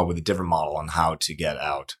have to come up with a different model on how to get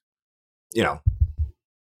out, a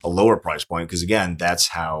lower price point. Because again, that's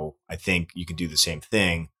how I think you can do the same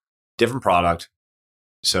thing, different product.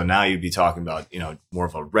 So now you'd be talking about, more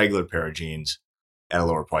of a regular pair of jeans at a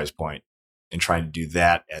lower price point and trying to do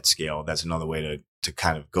that at scale. That's another way to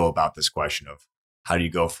kind of go about this question of how do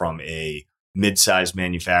you go from a mid-sized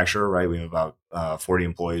manufacturer, right? We have about 40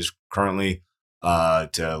 employees currently,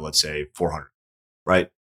 to let's say 400, right?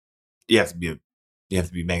 You have to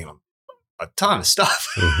be making a ton of stuff.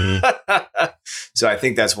 Mm-hmm. So I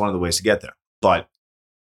think that's one of the ways to get there, but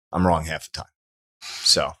I'm wrong half the time.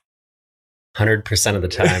 So 100% of the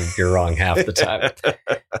time, you're wrong half the time.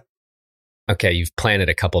 Okay, you've planted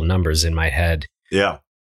a couple numbers in my head. Yeah.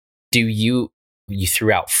 You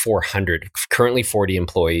threw out 400, currently 40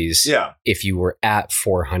 employees. Yeah. If you were at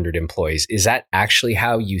 400 employees, is that actually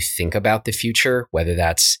how you think about the future? Whether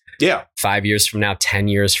that's 5 years from now, 10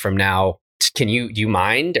 years from now? Do you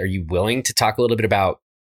mind? Are you willing to talk a little bit about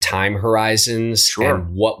time horizons? Sure.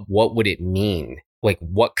 And what would it mean? Like,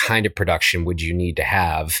 what kind of production would you need to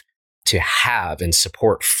have and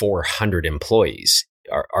support 400 employees?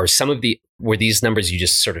 Are were these numbers you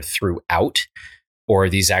just sort of threw out, or are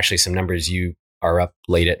these actually some numbers you are up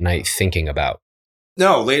late at night thinking about?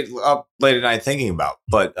 No, up late at night thinking about.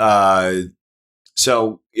 But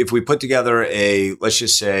so if we put together let's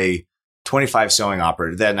just say 25 sewing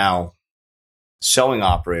operators, that now sewing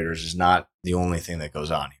operators is not the only thing that goes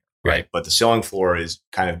on here, right? But the sewing floor is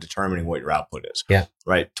kind of determining what your output is. Yeah.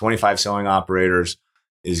 Right. 25 sewing operators.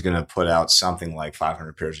 is going to put out something like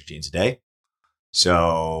 500 pairs of jeans a day.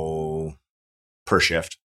 So per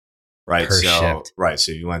shift, right?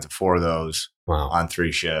 So you went to 4 of those on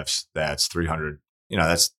 3 shifts. That's 300,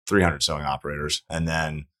 that's 300 sewing operators. And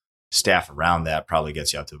then staff around that probably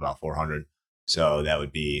gets you up to about 400. So that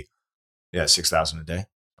would be, 6,000 a day,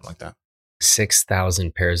 something like that.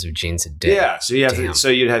 6,000 pairs of jeans a day. Yeah. So you have to,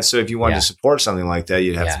 so if you wanted to support something like that,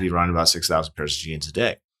 you'd have to be running about 6,000 pairs of jeans a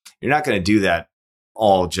day. You're not going to do that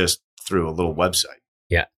all just through a little website.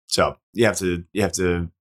 Yeah. So you have to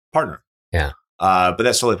partner. Yeah. But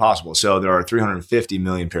that's totally possible. So there are 350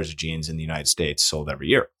 million pairs of jeans in the United States sold every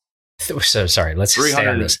year. So sorry, let's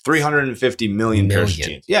 350 million pairs of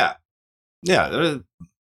jeans. Yeah. Yeah.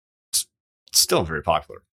 It's still very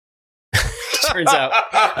popular.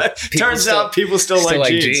 Turns out people still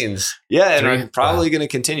like jeans. Yeah, and I'm probably going to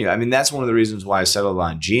continue. I mean, that's one of the reasons why I settled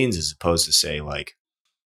on jeans as opposed to say like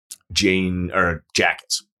jean or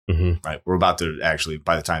jackets. Mm-hmm. Right. We're about to actually,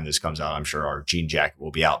 by the time this comes out, I'm sure our jean jacket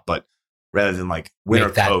will be out. But rather than like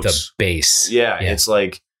winter coats, the base. Yeah, it's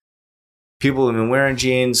like people have been wearing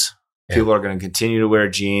jeans. People are going to continue to wear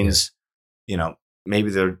jeans. Yeah.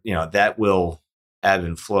 Maybe they're, that will ebb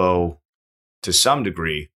and flow to some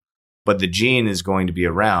degree. But the jean is going to be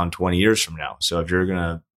around 20 years from now. So if you're going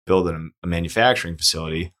to build a manufacturing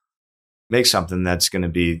facility, make something that's going to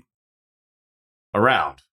be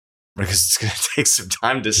around, because it's going to take some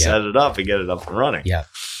time to set it up and get it up and running. Yeah.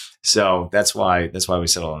 So that's why we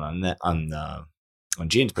settled on that on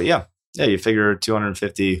jeans. But you figure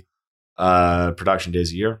 250 production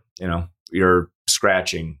days a year. You're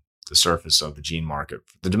scratching the surface of the jean market,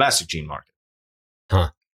 the domestic jean market. Huh.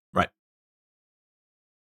 Right.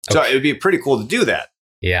 Okay. So it would be pretty cool to do that.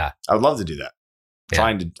 Yeah. I would love to do that.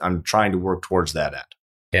 I'm trying to work towards that end.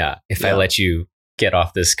 Yeah. If I let you get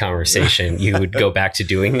off this conversation, you would go back to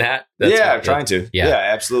doing that? I'm trying to. Yeah,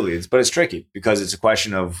 absolutely. But it's tricky because it's a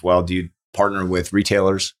question of, well, do you partner with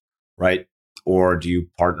retailers, right? Or do you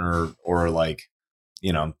partner or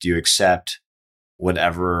do you accept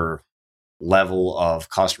whatever level of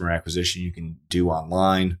customer acquisition you can do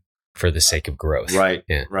online? For the sake of growth. Right.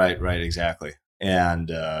 Yeah. Right. Exactly. And,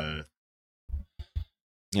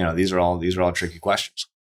 these are all tricky questions.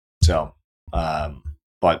 So,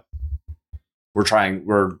 but we're trying,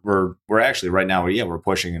 we're actually right now, we're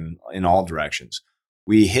pushing in all directions.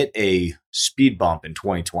 We hit a speed bump in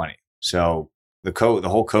 2020. So the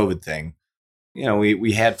whole COVID thing,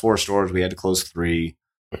 we had 4 stores, we had to close 3.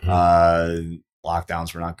 Mm-hmm.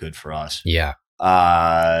 Lockdowns were not good for us. Yeah.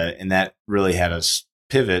 And that really had us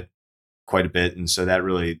pivot quite a bit. And so that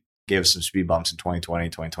really gave us some speed bumps in 2020,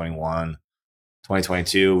 2021,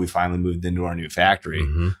 2022. We finally moved into our new factory.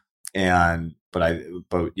 Mm-hmm. But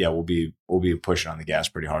we'll be pushing on the gas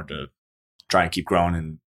pretty hard to try and keep growing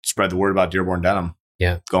and spread the word about Dearborn Denim.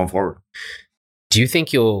 Yeah. Going forward. Do you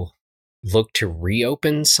think you'll look to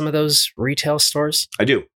reopen some of those retail stores? I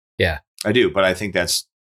do. Yeah. I do. But I think that's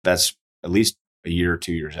at least a year or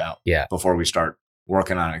 2 years out. Yeah. Before we start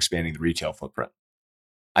working on expanding the retail footprint.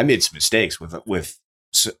 I made some mistakes with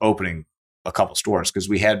opening a couple stores because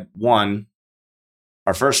we had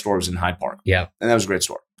our first store was in Hyde Park. Yeah. And that was a great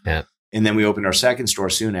store. Yeah. And then we opened our second store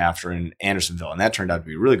soon after in Andersonville. And that turned out to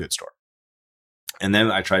be a really good store. And then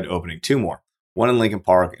I tried opening 2 more, one in Lincoln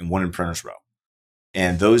Park and one in Printers Row.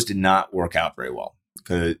 And those did not work out very well.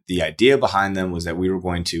 Because the idea behind them was that we were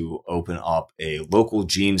going to open up a local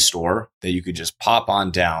jeans store that you could just pop on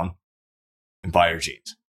down and buy your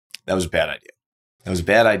jeans. That was a bad idea. That was a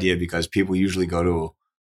bad idea because people usually go to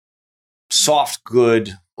soft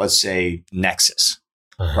good, let's say Nexus,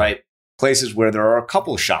 right? Places where there are a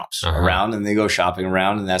couple of shops around and they go shopping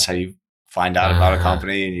around, and that's how you find out about a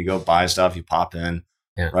company and you go buy stuff, you pop in,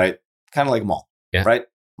 right? Kind of like a mall, right?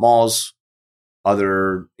 Malls,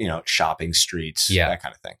 other, shopping streets, that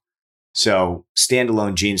kind of thing. So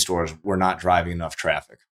standalone jean stores were not driving enough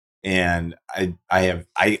traffic. And I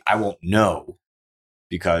won't know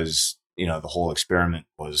because, the whole experiment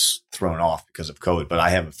was thrown off because of COVID, but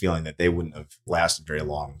I have a feeling that they wouldn't have lasted very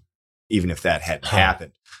long, even if that hadn't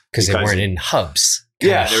happened. Because they weren't in hubs.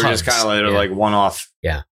 Yeah. They were just kind of like one off,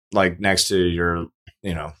 like next to your,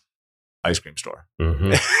 ice cream store.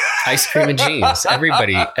 Mm-hmm. Ice cream and jeans.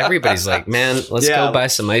 Everybody's like, man, let's go buy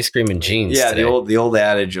some ice cream and jeans. Yeah. Today. The old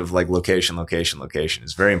adage of like location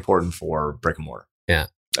is very important for brick and mortar. Yeah.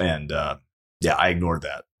 And I ignored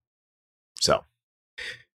that. So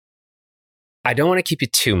I don't want to keep you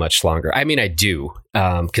too much longer. I mean, I do,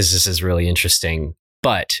 because this is really interesting.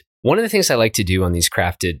 But one of the things I like to do on these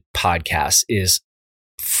crafted podcasts is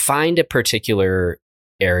find a particular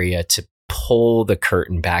area to pull the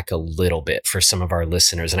curtain back a little bit for some of our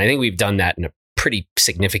listeners. And I think we've done that in a pretty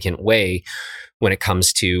significant way when it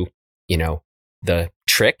comes to, the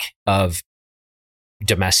trick of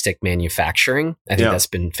domestic manufacturing. I think that's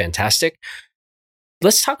been fantastic.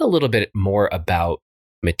 Let's talk a little bit more about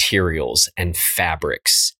materials and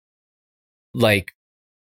fabrics. Like,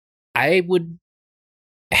 I would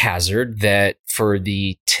hazard that for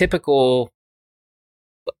the typical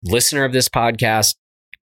listener of this podcast,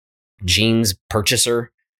 jeans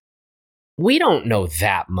purchaser, we don't know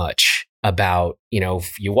that much about,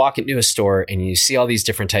 if you walk into a store and you see all these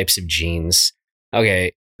different types of jeans.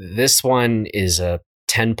 Okay, this one is a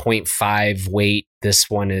 10.5 weight. This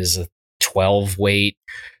one is a 12 weight.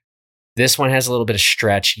 This one has a little bit of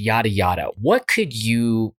stretch, yada, yada. What could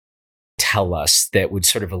you tell us that would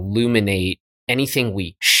sort of illuminate anything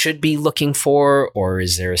we should be looking for? Or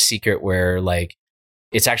is there a secret where like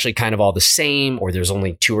it's actually kind of all the same, or there's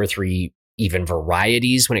only 2 or 3 even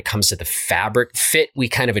varieties when it comes to the fabric fit? We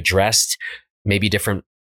kind of addressed maybe different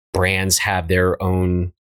brands have their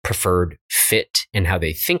own preferred fit and how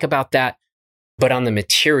they think about that. But on the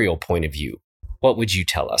material point of view, what would you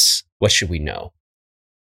tell us? What should we know?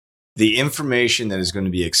 The information that is going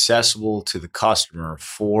to be accessible to the customer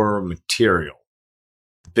for material.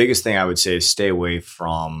 The biggest thing I would say is stay away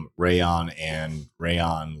from rayon and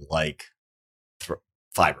rayon-like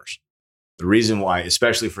fibers. The reason why,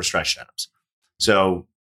 especially for stretch denims. So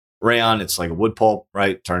rayon, it's like a wood pulp,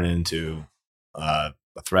 right? Turn it into a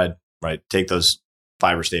thread, right? Take those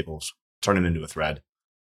fiber staples, turn them into a thread.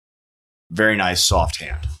 Very nice, soft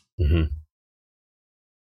hand. Mm-hmm.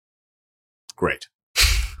 Great.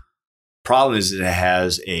 Problem is that it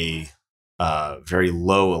has a very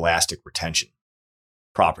low elastic retention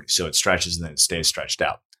property. So it stretches and then it stays stretched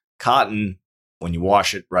out. Cotton, when you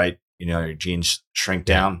wash it, right, your jeans shrink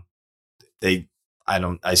down. I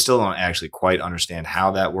still don't actually quite understand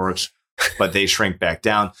how that works, but they shrink back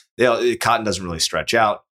down. Cotton doesn't really stretch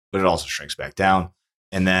out, but it also shrinks back down.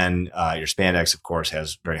 And then your spandex, of course,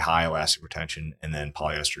 has very high elastic retention, and then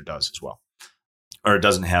polyester does as well. Or it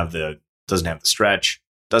doesn't have the stretch,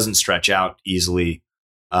 doesn't stretch out easily.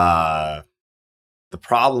 The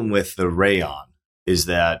problem with the rayon is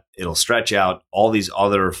that it'll stretch out. All these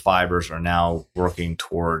other fibers are now working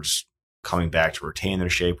towards coming back to retain their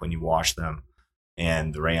shape when you wash them,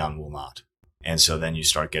 and the rayon will not. And so then you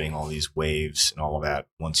start getting all these waves and all of that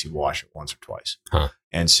once you wash it once or twice. Huh.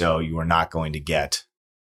 And so you are not going to get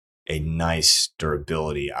a nice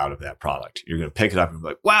durability out of that product. You're going to pick it up and be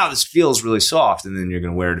like, wow, this feels really soft. And then you're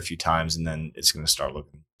going to wear it a few times, and then it's going to start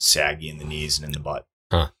looking saggy in the knees and in the butt.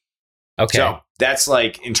 Huh. Okay. So that's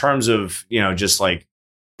like, in terms of, just like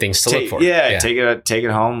things to look for. Yeah. Take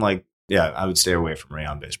it home. Like, I would stay away from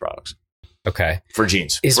rayon based products. Okay. For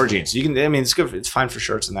jeans. You can, it's good. It's fine for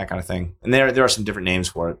shirts and that kind of thing. And there are some different names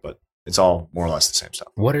for it, but it's all more or less the same stuff.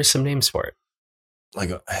 What are some names for it?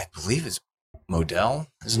 Like, I believe it's Model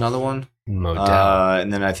is another one. Model.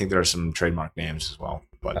 And then I think there are some trademark names as well.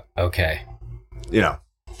 But okay.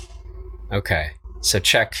 Okay. So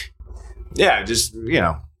check. Yeah, just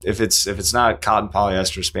if it's not cotton,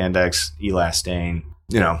 polyester, spandex, elastane,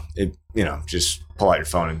 just pull out your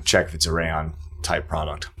phone and check if it's a rayon type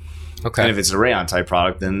product. Okay. And if it's a rayon type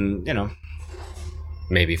product, then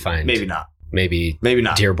maybe fine. Maybe not. Maybe not.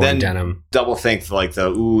 then Dearborn denim. Double think like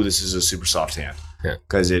this is a super soft hand. Yeah.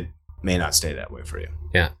 Because it may not stay that way for you.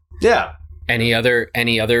 Yeah. Yeah. Any other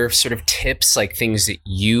sort of tips, like things that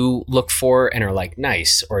you look for and are like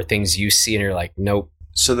nice, or things you see and you're like, nope?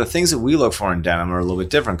 So the things that we look for in denim are a little bit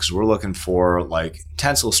different, because we're looking for like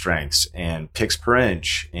tensile strengths and picks per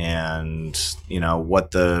inch, and what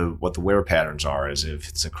the wear patterns are, as if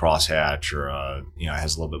it's a crosshatch or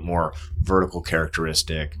has a little bit more vertical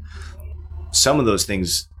characteristic. Some of those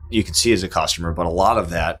things you can see as a customer, but a lot of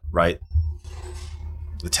that, right?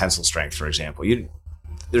 The tensile strength, for example,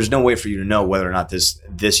 there's no way for you to know whether or not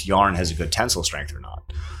this yarn has a good tensile strength or not.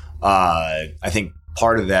 I think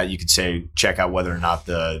part of that, you could say, check out whether or not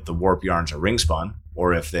the warp yarns are ring spun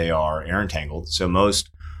or if they are air entangled. So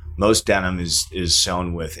most denim is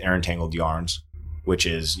sewn with air entangled yarns, which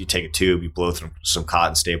is you take a tube, you blow through some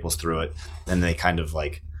cotton staples through it, and they kind of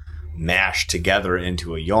like mash together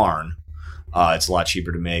into a yarn. It's a lot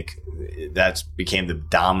cheaper to make. That became the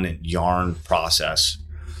dominant yarn process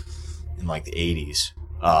in like the 80s,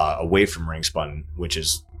 away from ring spun, which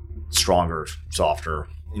is stronger, softer,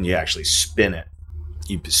 and you actually spin it.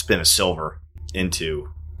 You spin a silver into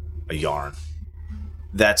a yarn.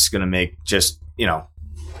 That's going to make just,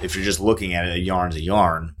 if you're just looking at it, a yarn's a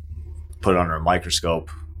yarn, put it under a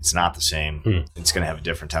microscope, it's not the same. It's going to have a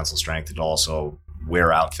different tensile strength. It'll also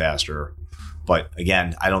wear out faster. But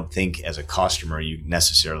again, I don't think as a customer you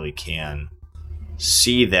necessarily can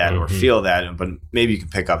see that or feel that, but maybe you can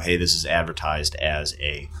pick up, hey, this is advertised as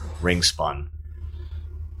a ring spun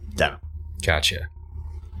denim. Gotcha.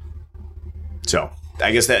 So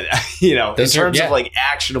I guess that, in terms of like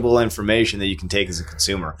actionable information that you can take as a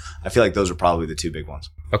consumer, I feel like those are probably the two big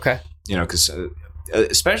ones. Okay. Because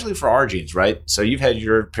especially for our jeans, right? So you've had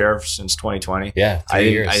your pair since 2020. Yeah. I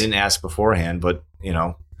didn't ask beforehand, but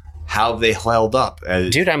how have they held up?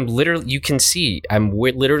 Dude, I'm literally, you can see,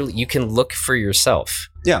 you can look for yourself.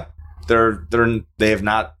 Yeah. They have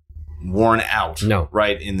not worn out. No.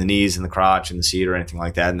 Right in the knees and the crotch and the seat or anything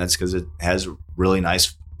like that. And that's because it has really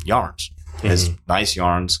nice yarns. It has nice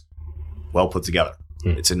yarns, well put together.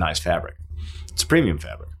 It's a nice fabric. It's a premium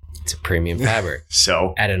fabric. It's a premium fabric.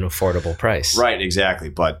 So at an affordable price. Right, exactly.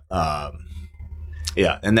 But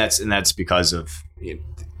and that's because of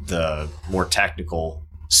the more technical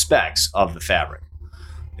specs of the fabric.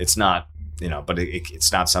 It's not, but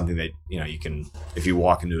it's not something that, you can, if you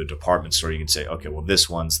walk into a department store, you can say, okay, well, this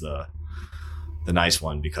one's the nice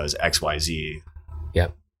one because XYZ.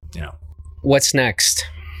 Yep. What's next?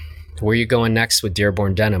 Where are you going next with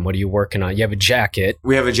Dearborn Denim? What are you working on? You have a jacket.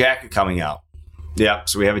 We have a jacket coming out. Yeah,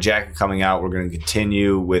 so we have a jacket coming out. We're going to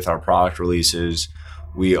continue with our product releases.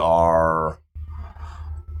 We are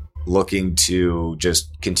looking to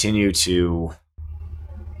just continue to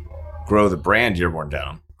grow the brand Dearborn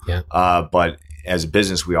Denim. Yeah. But as a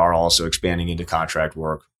business, we are also expanding into contract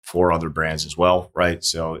work for other brands as well, right?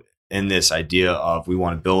 So in this idea of we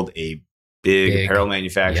want to build a big apparel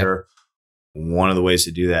manufacturer, one of the ways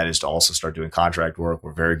to do that is to also start doing contract work.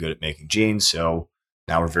 We're very good at making jeans, so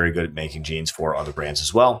now we're very good at making jeans for other brands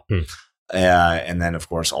as well. And then, of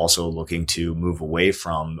course, also looking to move away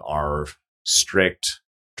from our strict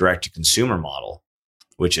direct-to-consumer model,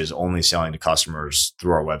 which is only selling to customers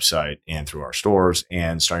through our website and through our stores,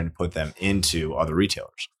 and starting to put them into other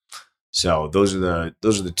retailers. So those are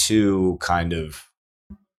the two kind of,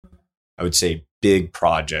 I would say, big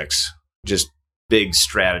projects, just big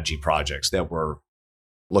strategy projects that we're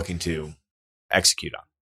looking to execute on.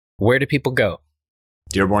 Where do people go?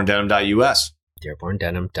 DearbornDenim.us.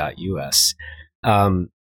 DearbornDenim.us.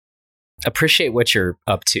 Appreciate what you're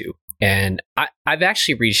up to. And I've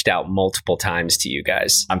actually reached out multiple times to you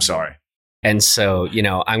guys. I'm sorry. And so,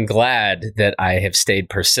 I'm glad that I have stayed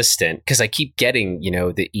persistent because I keep getting,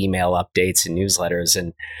 the email updates and newsletters.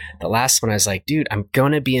 And the last one I was like, dude, I'm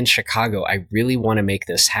going to be in Chicago. I really want to make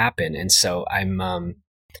this happen. And so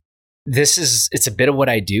it's a bit of what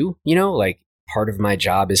I do, like part of my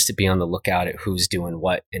job is to be on the lookout at who's doing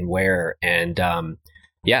what and where. And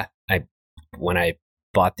when I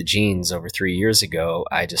bought the jeans over 3 years ago,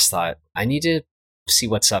 I just thought I need to see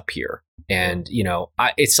what's up here. And,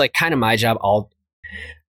 it's like kind of my job.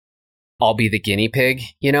 I'll be the guinea pig,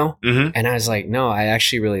 And I was like, no, I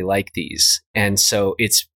actually really like these. And so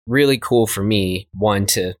it's really cool for me, one,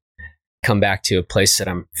 to come back to a place that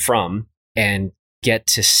I'm from and get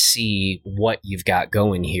to see what you've got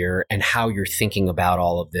going here and how you're thinking about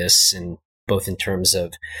all of this, and both in terms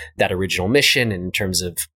of that original mission and in terms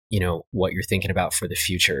of, what you're thinking about for the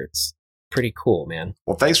future. It's pretty cool, man.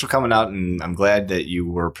 Well, thanks for coming out, and I'm glad that you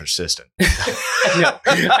were persistent. No,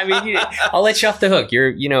 I mean, I'll let you off the hook.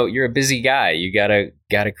 You're a busy guy. You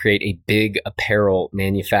gotta create a big apparel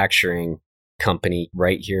manufacturing company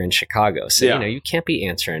right here in Chicago. So you can't be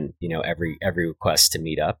answering every request to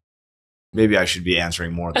meet up. Maybe I should be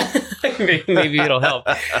answering more. Maybe it'll help.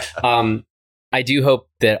 I do hope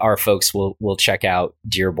that our folks will check out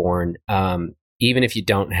Dearborn. Even if you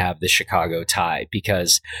don't have the Chicago tie,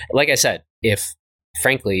 because like I said, if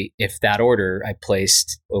that order I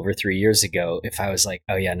placed over 3 years ago, if I was like,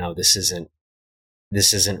 oh yeah, no, this isn't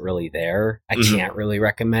really there, I can't really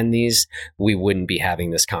recommend these, we wouldn't be having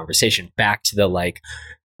this conversation. Back to the like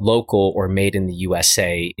local or made in the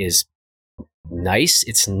USA is nice.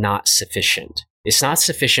 It's not sufficient. It's not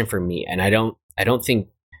sufficient for me. And I don't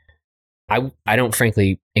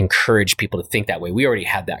frankly encourage people to think that way. We already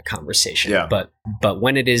had that conversation. Yeah. But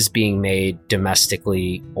when it is being made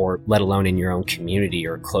domestically, or let alone in your own community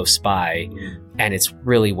or close by, and it's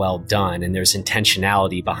really well done and there's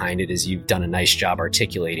intentionality behind it, as you've done a nice job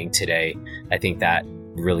articulating today, I think that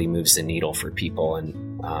really moves the needle for people.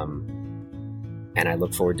 And I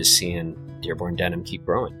look forward to seeing Dearborn Denim keep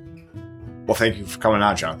growing. Well, thank you for coming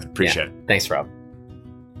on, Jonathan. Appreciate it. Thanks, Rob.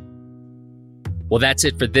 Well, that's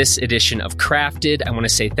it for this edition of Crafted. I want to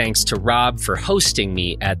say thanks to Rob for hosting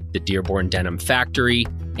me at the Dearborn Denim Factory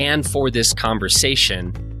and for this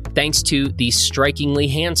conversation. Thanks to the strikingly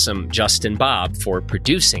handsome Justin Bob for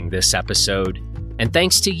producing this episode. And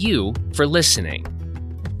thanks to you for listening.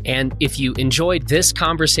 And if you enjoyed this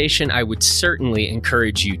conversation, I would certainly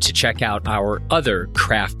encourage you to check out our other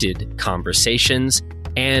crafted conversations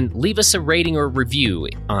and leave us a rating or review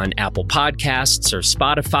on Apple Podcasts or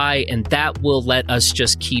Spotify, and that will let us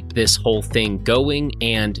just keep this whole thing going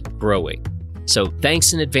and growing. So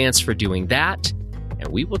thanks in advance for doing that, and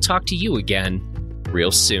we will talk to you again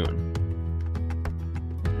real soon.